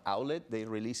moment of outlet, they're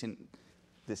releasing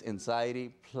this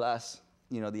anxiety plus,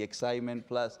 you know, the excitement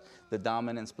plus the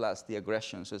dominance plus the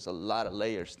aggression. So it's a lot of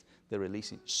layers they're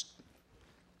releasing.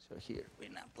 So here, we're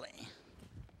not playing.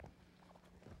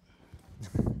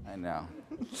 I know.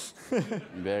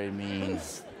 Very mean.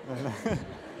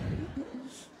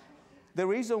 The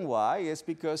reason why is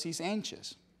because he's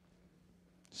anxious.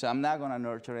 So I'm not going to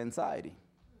nurture anxiety.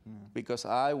 Because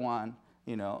I want,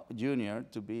 you know, Junior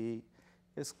to be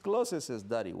as close as his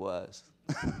daddy was.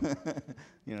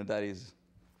 You know, daddy's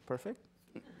perfect.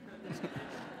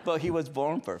 But he was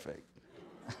born perfect.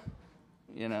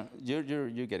 You know, you're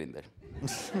getting there.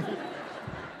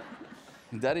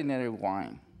 Daddy never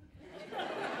whined.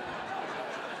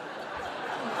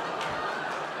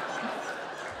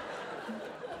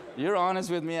 You're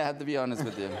honest with me, I have to be honest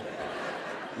with you.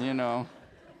 You know,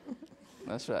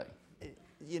 that's right.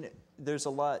 You know, there's a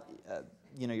lot,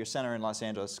 you know, your center in Los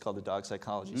Angeles is called the Dog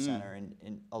Psychology Center,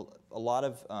 and a lot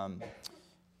of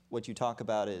what you talk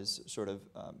about is sort of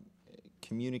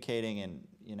communicating and,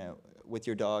 you know, with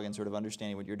your dog and sort of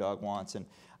understanding what your dog wants. And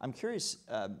I'm curious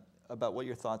about what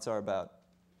your thoughts are about,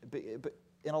 but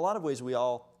in a lot of ways we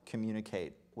all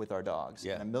communicate with our dogs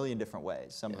in a million different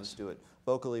ways. Some of us do it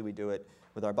vocally, we do it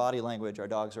with our body language. Our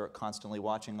dogs are constantly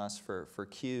watching us for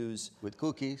cues. With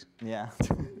cookies. Yeah.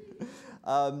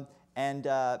 And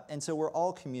so we're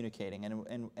all communicating,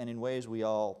 and in ways we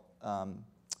all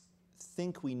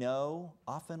think we know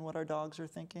often what our dogs are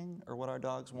thinking or what our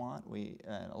dogs want.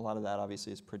 A lot of that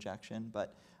obviously is projection,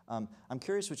 but I'm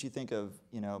curious what you think of,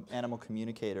 you know, animal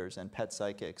communicators and pet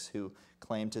psychics who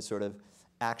claim to sort of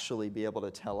actually be able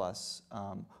to tell us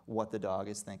what the dog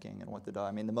is thinking and what the dog.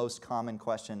 I mean, the most common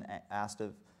question asked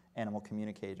of animal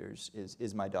communicators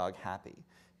is my dog happy?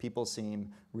 People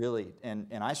seem really, and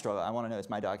I struggle, I want to know,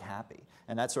 is my dog happy?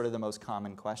 And that's sort of the most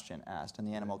common question asked. And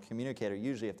the animal communicator,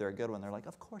 usually if they're a good one, they're like,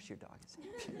 of course your dog is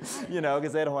happy. You know,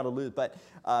 because they don't want to lose. But,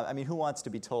 I mean, who wants to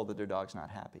be told that their dog's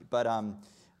not happy? But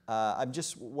I'm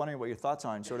just wondering what your thoughts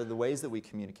are on sort of the ways that we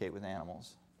communicate with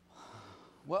animals.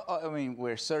 Well, I mean,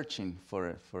 we're searching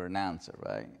for an answer,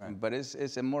 right? But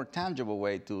it's a more tangible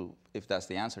way to, if that's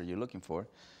the answer you're looking for,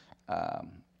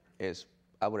 is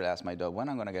I would ask my dog, when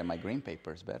I'm going to get my green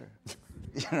papers better?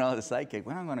 You know, the sidekick,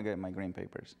 when I'm going to get my green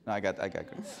papers? No, I got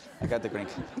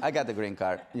the green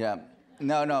card. Yeah.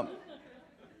 No.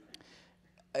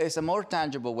 It's a more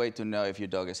tangible way to know if your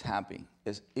dog is happy.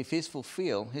 Is if he's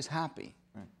fulfilled, he's happy.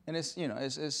 Right. And it's, you know,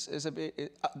 it's a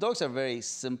bit, dogs are very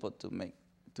simple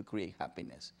to create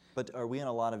happiness. But are we in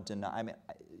a lot of denial? I mean,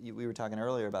 we were talking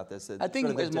earlier about this. I think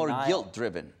sort of it's more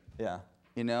guilt-driven. Yeah.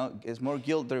 You know, it's more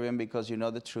guilt-driven because you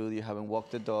know the truth. You haven't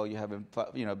walked the dog. You haven't,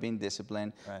 you know, been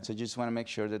disciplined. Right. So you just want to make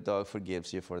sure the dog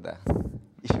forgives you for that.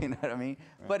 You know what I mean?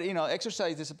 Right. But, you know,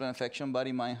 exercise, discipline, affection,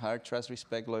 body, mind, heart, trust,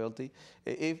 respect, loyalty.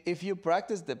 If you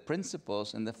practice the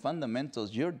principles and the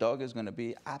fundamentals, your dog is going to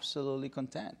be absolutely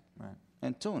content. Right.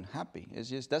 And tuned, happy. It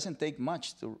just doesn't take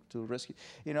much to rescue.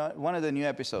 You know, one of the new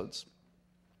episodes,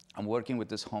 I'm working with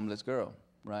this homeless girl,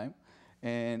 right?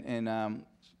 And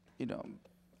you know,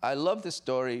 I love the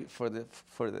story for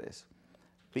this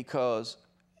because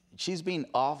she's been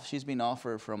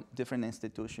offered from different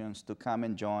institutions to come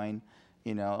and join,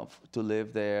 you know, to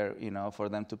live there, you know, for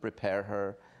them to prepare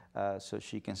her so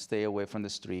she can stay away from the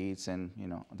streets and, you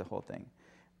know, the whole thing.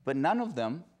 But none of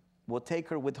them will take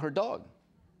her with her dog,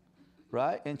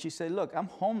 right? And she said, look, I'm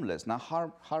homeless, not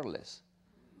heartless.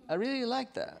 I really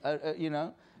like that, you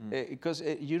know, because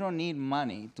you don't need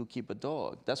money to keep a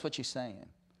dog. That's what she's saying.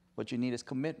 What you need is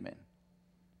commitment,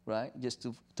 right? Just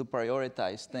to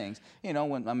prioritize things. You know,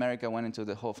 when America went into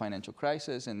the whole financial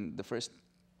crisis, and the first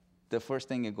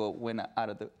thing that went out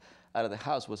of the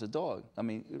house was a dog. I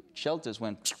mean, shelters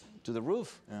went to the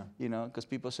roof. Yeah. You know, because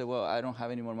people say, well, I don't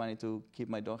have any more money to keep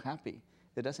my dog happy.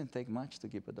 It doesn't take much to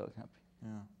keep a dog happy. Yeah.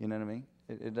 You know what I mean?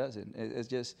 It doesn't. It's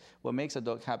just what makes a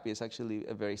dog happy is actually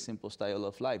a very simple style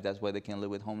of life. That's why they can live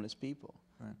with homeless people.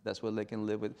 Right. That's why they can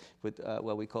live with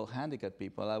what we call handicapped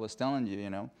people. I was telling you, you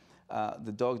know,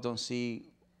 the dogs don't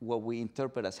see what we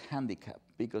interpret as handicap,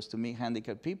 because to me,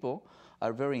 handicapped people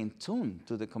are very in tune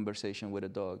to the conversation with a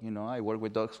dog. You know, I work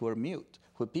with dogs who are mute,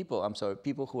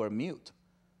 people who are mute.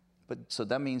 But so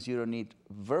that means you don't need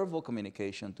verbal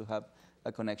communication to have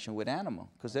a connection with animal,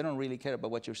 because they don't really care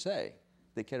about what you say.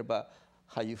 They care about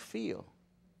how you feel.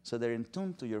 So they're in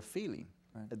tune to your feeling.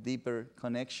 Right. A deeper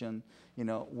connection. You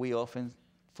know, we often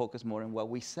focus more on what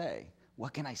we say.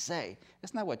 What can I say?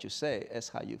 It's not what you say, it's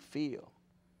how you feel.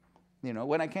 You know,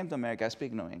 when I came to America, I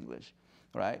speak no English,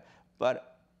 right?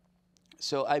 But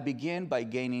so I began by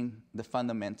gaining the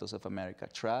fundamentals of America.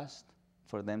 Trust,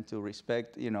 for them to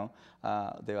respect, you know,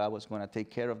 that I was going to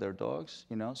take care of their dogs,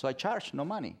 you know. So I charged no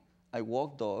money. I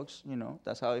walk dogs, you know.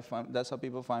 That's how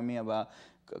people find me, about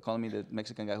calling me the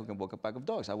Mexican guy who can walk a pack of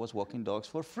dogs. I was walking dogs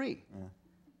for free,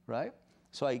 right?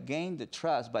 So I gained the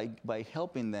trust by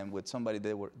helping them with somebody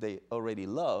they already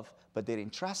love, but they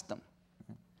didn't trust them.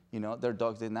 You know, their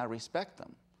dogs did not respect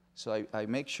them. So I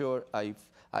make sure I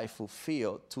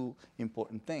fulfill two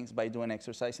important things by doing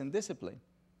exercise and discipline.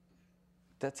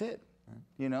 That's it.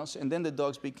 You know, so, and then the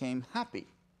dogs became happy.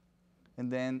 And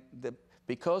then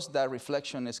because that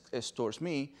reflection is towards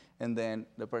me, and then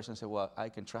the person said, well, I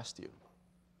can trust you,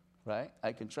 right?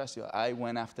 I can trust you. I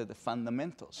went after the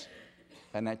fundamentals,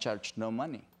 and I charged no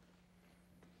money,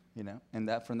 you know? And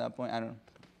from that point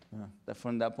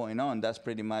on, that's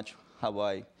pretty much how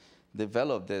I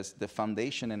developed the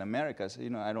foundation in America. So, you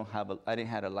know, I didn't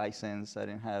have a license. I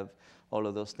didn't have all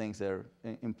of those things that are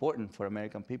important for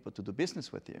American people to do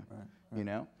business with you, you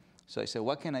know? So I said,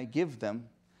 what can I give them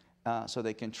so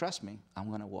they can trust me? I'm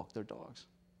going to walk their dogs.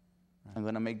 Right. I'm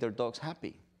going to make their dogs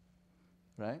happy,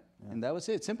 right? Yeah. And that was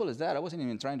it. Simple as that. I wasn't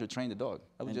even trying to train the dog.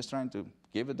 I was just trying to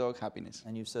give a dog happiness.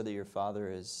 And you said that your father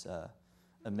is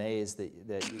amazed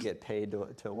that you get paid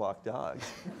to walk dogs.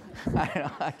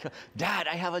 I go, Dad,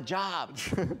 I have a job,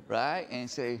 right? And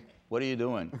say, what are you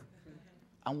doing?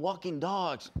 I'm walking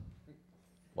dogs.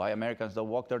 Why Americans don't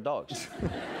walk their dogs?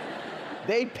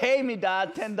 They pay me,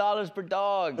 Dad, $10 per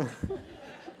dog.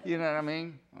 You know what I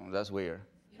mean? Oh, that's weird.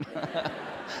 Because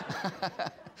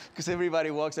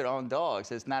everybody walks their own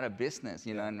dogs. It's not a business,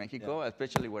 you know, in Mexico,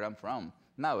 especially where I'm from.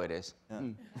 Now it is. Yeah.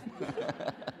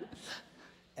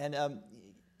 And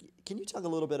can you talk a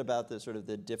little bit about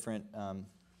the different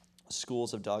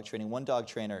schools of dog training? One dog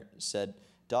trainer said,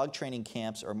 dog training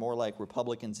camps are more like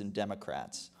Republicans and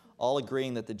Democrats, all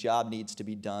agreeing that the job needs to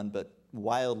be done, but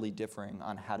wildly differing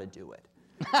on how to do it.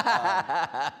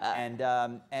 And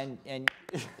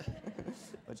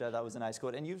which I thought was a nice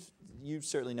quote. And you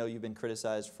certainly know you've been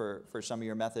criticized for some of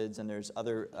your methods, and there's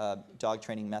other dog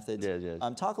training methods. Yes.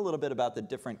 Talk a little bit about the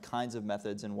different kinds of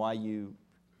methods and why you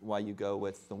why you go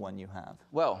with the one you have?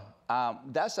 Well,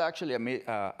 that's actually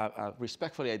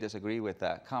respectfully, I disagree with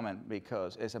that comment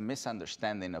because it's a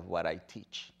misunderstanding of what I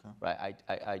teach. Okay. Right?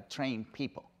 I train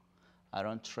people. I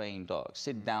don't train dogs.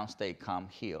 Sit down, stay calm,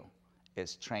 heel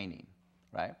is training,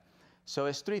 right? So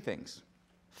it's three things: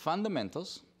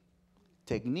 fundamentals,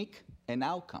 technique, and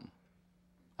outcome.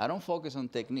 I don't focus on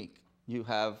technique. You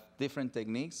have different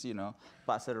techniques, you know,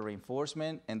 positive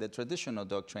reinforcement and the traditional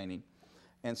dog training.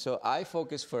 And so I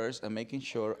focus first on making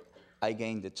sure I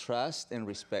gain the trust and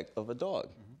respect of a dog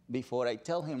before I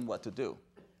tell him what to do.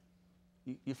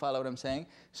 You follow what I'm saying?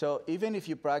 So even if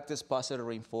you practice positive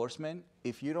reinforcement,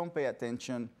 if you don't pay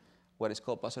attention, what is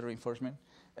called positive reinforcement,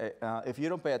 if you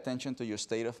don't pay attention to your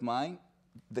state of mind,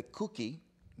 the cookie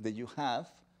that you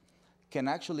have can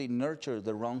actually nurture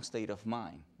the wrong state of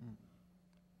mind,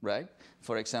 right?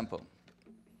 For example,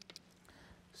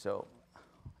 so,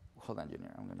 hold on,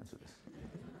 Junior, I'm gonna do this.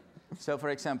 So for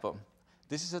example,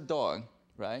 this is a dog,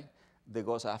 right, that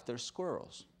goes after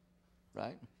squirrels,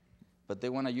 right? But they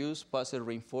wanna use positive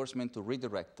reinforcement to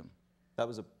redirect them.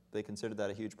 They considered that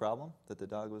a huge problem, that the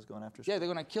dog was going after squirrels? Yeah, they're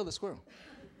gonna kill the squirrel.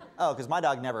 Oh, because my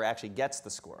dog never actually gets the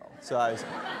squirrel. So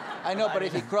I know, but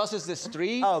if he crosses the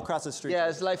street. Oh, across the street. Yeah,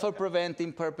 it's like for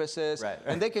preventing purposes. Right.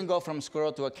 And they can go from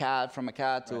squirrel to a cat, from a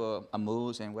cat to a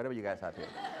moose, and whatever you guys have here.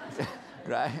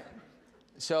 Right?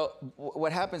 So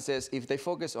what happens is, if they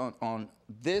focus on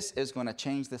this is going to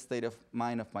change the state of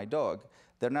mind of my dog,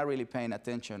 they're not really paying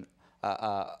attention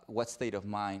what state of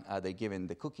mind are they giving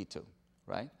the cookie to,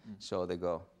 right? So they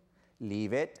go,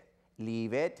 leave it,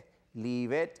 leave it,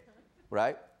 leave it,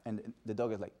 right? And the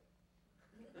dog is like,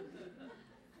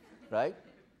 right?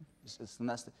 It's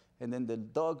nasty. And then the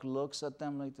dog looks at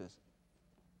them like this.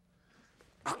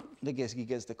 He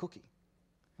gets the cookie.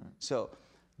 So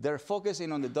they're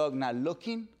focusing on the dog not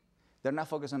looking. They're not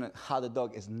focusing on how the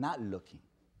dog is not looking.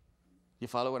 You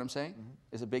follow what I'm saying?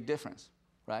 It's a big difference,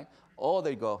 right? Or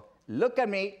they go, look at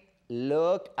me,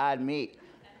 look at me.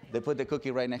 They put the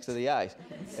cookie right next to the eyes.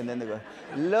 And then they go,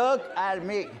 look at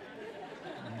me,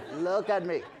 look at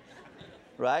me,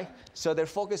 right? So they're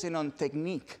focusing on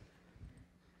technique.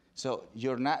 So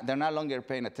they're no longer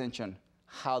paying attention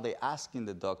how they're asking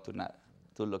the dog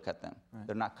to look at them. Right.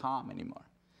 They're not calm anymore.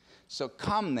 So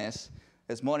calmness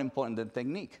is more important than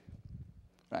technique.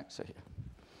 Right, so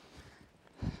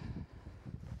here.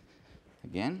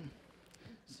 Again,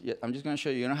 I'm just going to show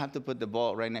you don't have to put the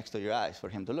ball right next to your eyes for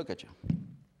him to look at you.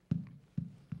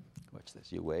 Watch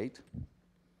this. You wait.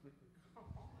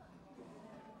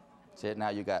 See, now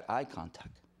you got eye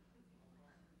contact.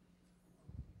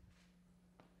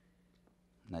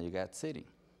 Now you got sitting.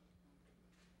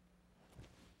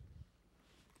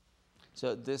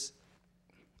 So this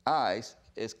eyes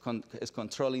is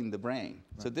controlling the brain.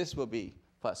 Right. So this will be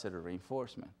positive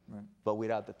reinforcement, right, but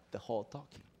without the whole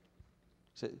talking.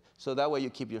 So that way you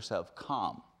keep yourself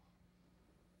calm,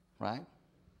 right?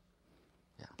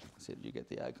 Yeah, see, you get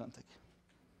the eye contact.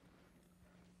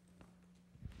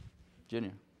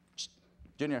 Junior, shh,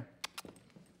 Junior.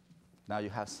 Now you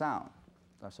have sound.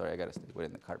 I'm sorry, I gotta stay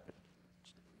within the carpet.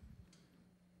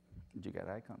 You got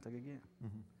eye contact again.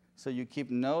 So you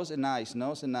keep nose and eyes,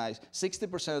 nose and eyes.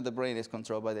 60% of the brain is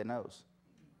controlled by the nose.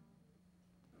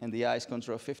 And the eyes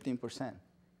control 15%.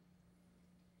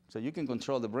 So you can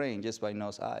control the brain just by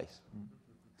nose, eyes.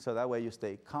 So that way you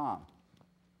stay calm,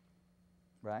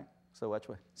 right? So watch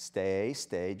what? Stay,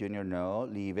 stay, Junior, no,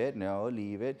 leave it, no,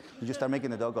 leave it. You just start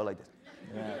making the dog go like this.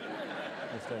 Yeah.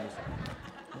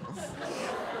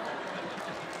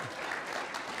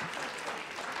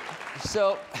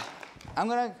 So I'm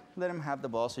gonna let him have the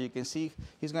ball so you can see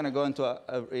he's gonna go into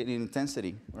an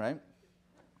intensity, right?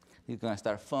 He's gonna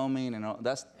start foaming and all.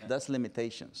 That's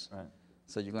limitations. Right.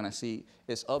 So you're gonna see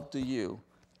it's up to you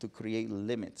to create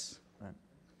limits. Right.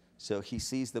 So he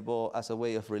sees the ball as a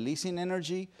way of releasing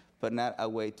energy, but not a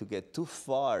way to get too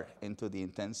far into the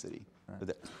intensity.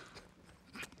 Right.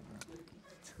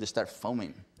 They start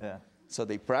foaming. Yeah. So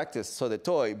they practice. So the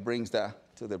toy brings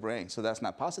that to the brain. So that's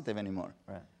not positive anymore.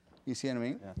 Right. You see what I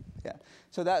mean? Yeah. Yeah.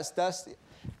 So that's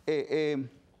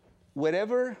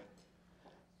whatever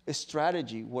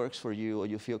strategy works for you or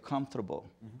you feel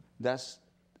comfortable.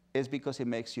 It's because it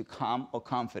makes you calm or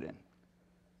confident.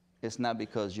 It's not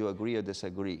because you agree or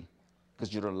disagree,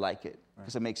 because you don't like it,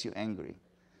 because it makes you angry.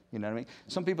 You know what I mean?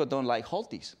 Some people don't like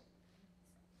Halties.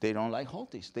 They don't like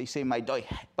Halties. They say my dog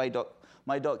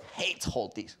hates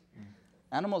Halties.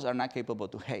 Animals are not capable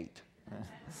to hate.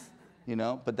 You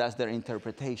know, but that's their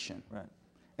interpretation. Right.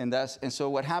 And so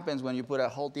what happens when you put a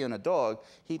Haltie on a dog,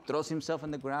 he throws himself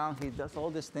on the ground, he does all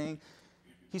this thing.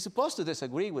 He's supposed to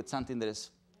disagree with something that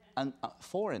is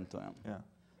foreign to him. Yeah.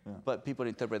 but people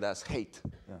interpret that as hate.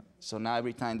 Yeah. So now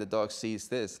every time the dog sees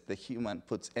this, the human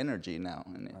puts energy now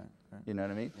in it. Right. You know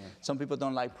what I mean? Yeah. Some people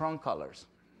don't like prong collars,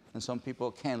 and some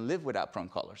people can't live without prong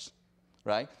collars,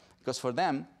 right? Because for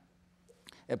them,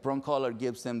 a prong collar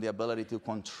gives them the ability to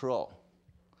control,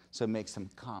 so it makes them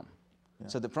calm. Yeah.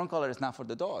 So the prong collar is not for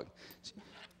the dog.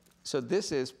 So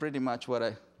this is pretty much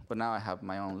but now I have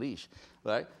my own leash,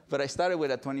 right? But I started with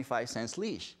a 25-cent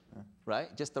leash,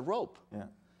 right? Just a rope. Yeah.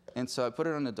 And so I put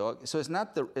it on the dog. So it's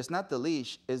not the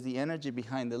leash, it's the energy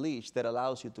behind the leash that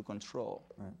allows you to control.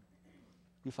 Right.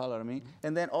 You follow what I mean?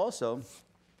 And then also,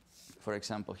 for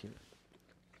example here.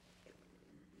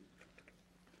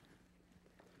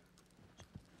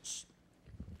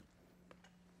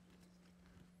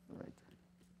 Right.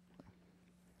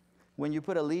 When you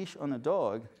put a leash on a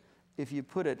dog, if you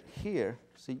put it here,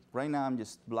 see, right now I'm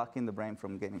just blocking the brain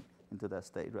from getting into that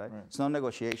state, right? It's no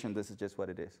negotiation, this is just what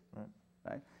it is,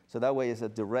 right? So that way it's a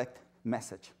direct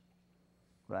message,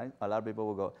 right? A lot of people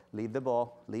will go, leave the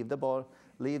ball, leave the ball,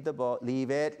 leave the ball, leave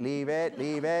it, leave it,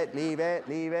 leave it, leave it,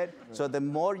 leave it. Right. So the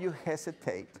more you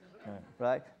hesitate,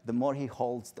 right, the more he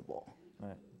holds the ball.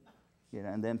 Right. You know,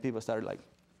 and then people started like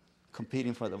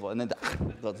competing for the ball, and then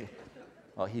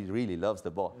oh, he really loves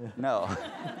the ball. Yeah. No,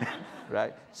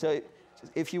 right? So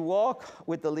if you walk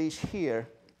with the leash here,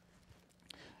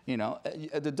 you know,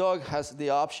 the dog has the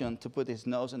option to put his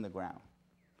nose in the ground.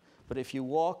 But if you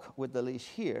walk with the leash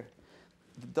here,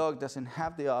 the dog doesn't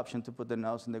have the option to put the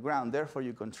nose in the ground. Therefore,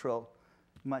 you control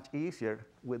much easier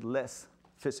with less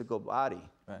physical body.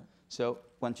 Right. So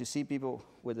once you see people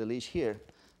with the leash here,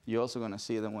 you're also going to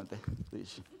see them with the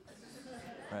leash.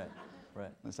 Right,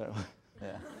 right.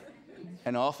 Yeah.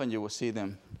 And often you will see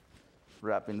them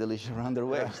wrapping the leash around their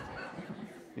waist.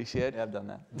 You see it? Yeah, I've done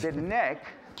that. The neck,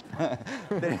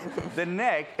 the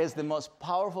neck is the most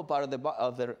powerful part of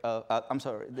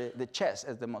the chest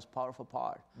is the most powerful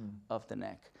part of the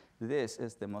neck. This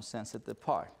is the most sensitive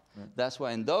part. Right. That's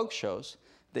why in dog shows,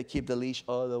 they keep the leash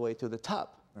all the way to the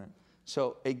top. Right.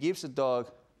 So it gives the dog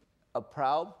a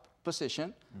proud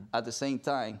position. At the same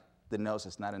time, the nose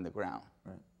is not in the ground.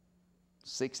 Right.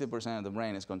 60% of the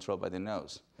brain is controlled by the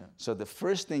nose. Yeah. So the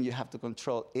first thing you have to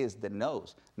control is the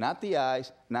nose, not the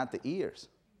eyes, not the ears.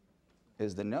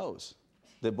 Is the nose.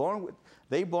 They're born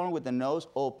with the nose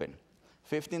open.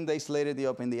 15 days later, they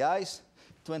open the eyes.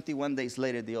 21 days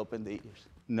later, they open the ears.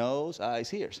 Nose,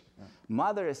 eyes, ears. Yeah.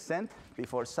 Mother is sent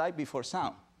before sight, before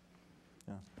sound.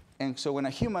 Yeah. And so when a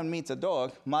human meets a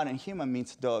dog, modern human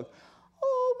meets a dog,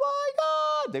 oh my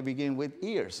God, they begin with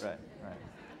ears. Right, right.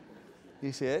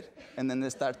 You see it? And then they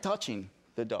start touching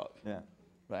the dog. Yeah.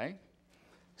 Right?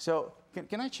 So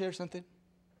can I share something?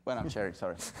 Well, I'm sharing,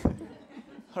 sorry.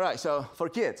 All right, so for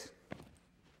kids,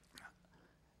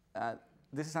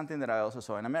 this is something that I also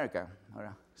saw in America. All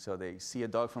right, so they see a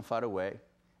dog from far away,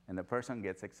 and the person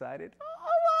gets excited. Oh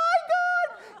my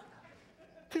God!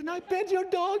 Can I pet your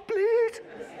dog, please?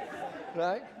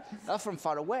 Right? That's from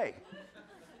far away.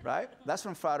 Right? That's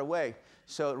from far away.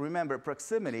 So remember,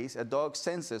 proximities, a dog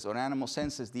senses or animal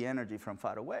senses the energy from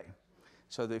far away.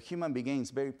 So the human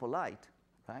begins very polite,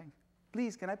 right?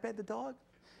 Please, can I pet the dog?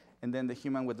 And then the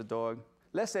human with the dog,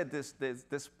 let's say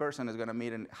this person is going to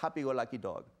meet a happy-go-lucky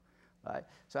dog, right?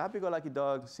 So happy-go-lucky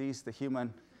dog sees the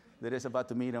human that is about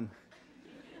to meet him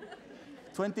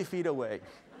 20 feet away,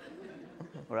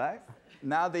 right?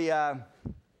 Now the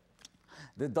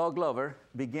dog lover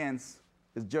begins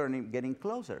his journey getting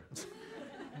closer.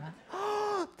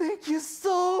 Oh, thank you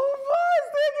so much.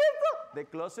 Thank you so. The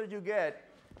closer you get,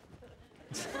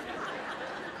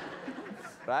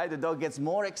 right? The dog gets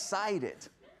more excited.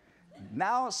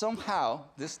 Now somehow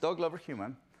this dog lover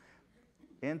human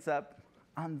ends up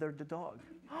under the dog.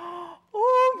 Oh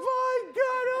my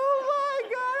God! Oh my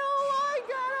God! Oh my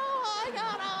God! Oh my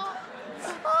God!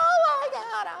 Oh my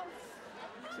God!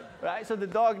 Right? So the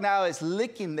dog now is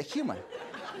licking the human.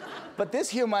 But this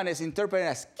human is interpreting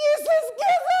as kisses,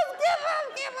 kisses,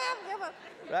 kisses, kisses,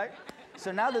 kisses. Right?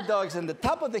 So now the dog's on the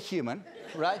top of the human,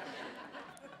 right?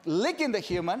 Licking the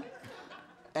human,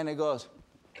 and it goes.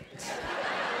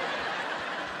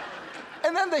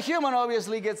 And then the human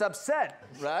obviously gets upset,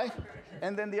 right?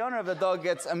 And then the owner of the dog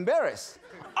gets embarrassed.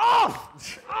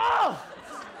 Off! Off!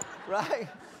 Right?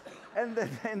 And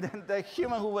then the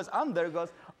human who was under goes,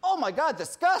 oh my God,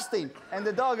 disgusting. And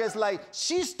the dog is like,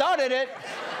 she started it.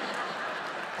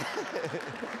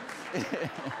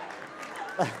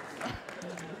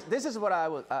 This is what I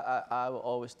will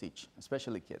always teach,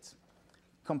 especially kids.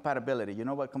 Compatibility. You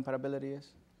know what compatibility is?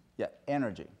 Yeah,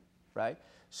 energy, right?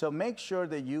 So make sure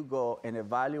that you go and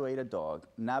evaluate a dog,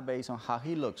 not based on how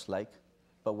he looks like,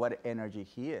 but what energy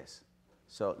he is.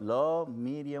 So low,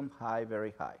 medium, high,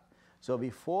 very high. So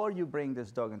before you bring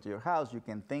this dog into your house, you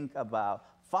can think about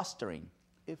fostering.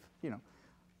 If, you know,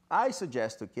 I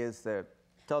suggest to kids that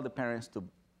tell the parents to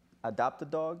adopt a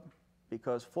dog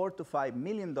because 4 to 5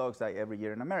 million dogs die every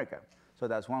year in America. So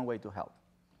that's one way to help,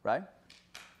 right?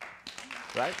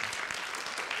 Right?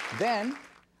 Then,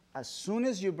 as soon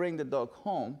as you bring the dog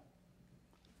home,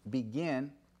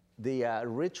 begin the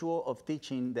ritual of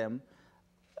teaching them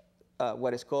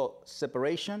what is called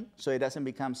separation, so it doesn't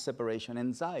become separation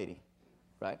anxiety,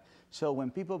 right? So when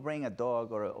people bring a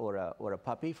dog or a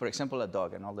puppy, for example, a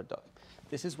dog, an older dog,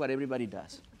 this is what everybody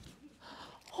does.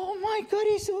 Oh my God,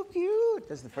 he's so cute.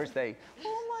 That's the first day.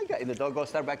 Oh my God. And the dog goes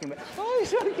start backing back. Oh, he's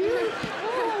so cute.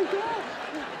 Oh my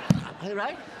God.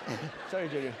 Right? Sorry,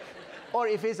 Junior. Or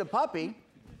if it's a puppy,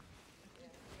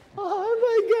 oh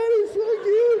my God, he's so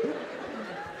cute.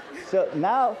 So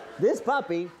now this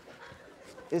puppy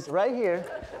is right here.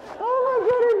 Oh my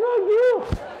God, he's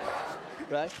so cute.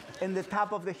 Right? In the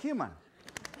top of the human.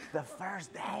 The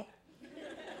first day.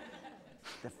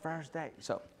 The first day.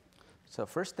 So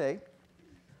first day,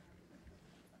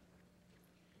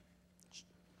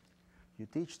 you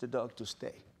teach the dog to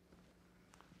stay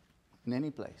in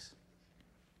any place,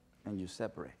 and you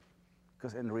separate.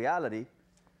 Because in reality,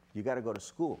 you got to go to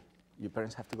school. Your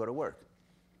parents have to go to work.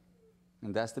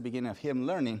 And that's the beginning of him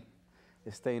learning,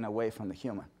 is staying away from the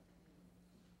human.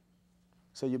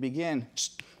 So you begin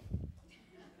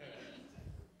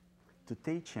to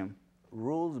teach him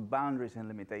rules, boundaries, and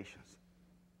limitations.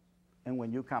 And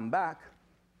when you come back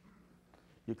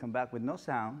with no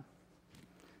sound,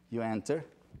 you enter,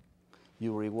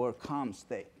 you reward calm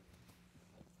state.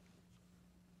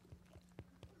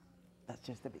 That's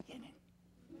just the beginning.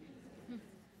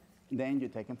 Then you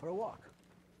take him for a walk,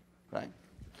 right?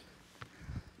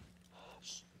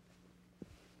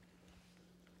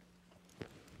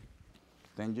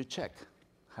 Then you check,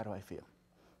 how do I feel?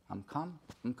 I'm calm,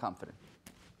 I'm confident.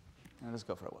 Now let's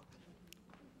go for a walk.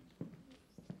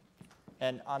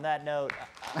 And on that note,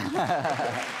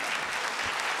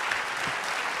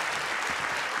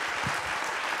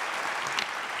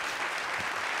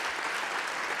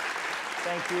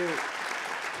 thank you.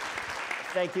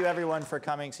 Thank you, everyone, for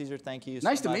coming. Cesar, thank you so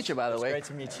much. Nice to meet you, by the way. It's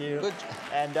great to meet you. Good.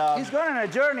 And he's going on a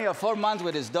journey of 4 months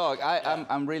with his dog.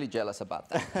 I'm really jealous about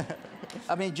that.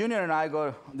 I mean, Junior and I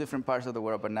go different parts of the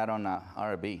world, but not on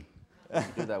R&B. We'll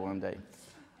do that one day.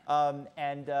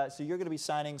 So you're going to be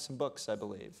signing some books, I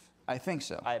believe. I think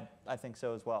so. I think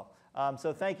so as well.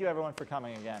 So thank you, everyone, for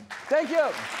coming again. Thank you.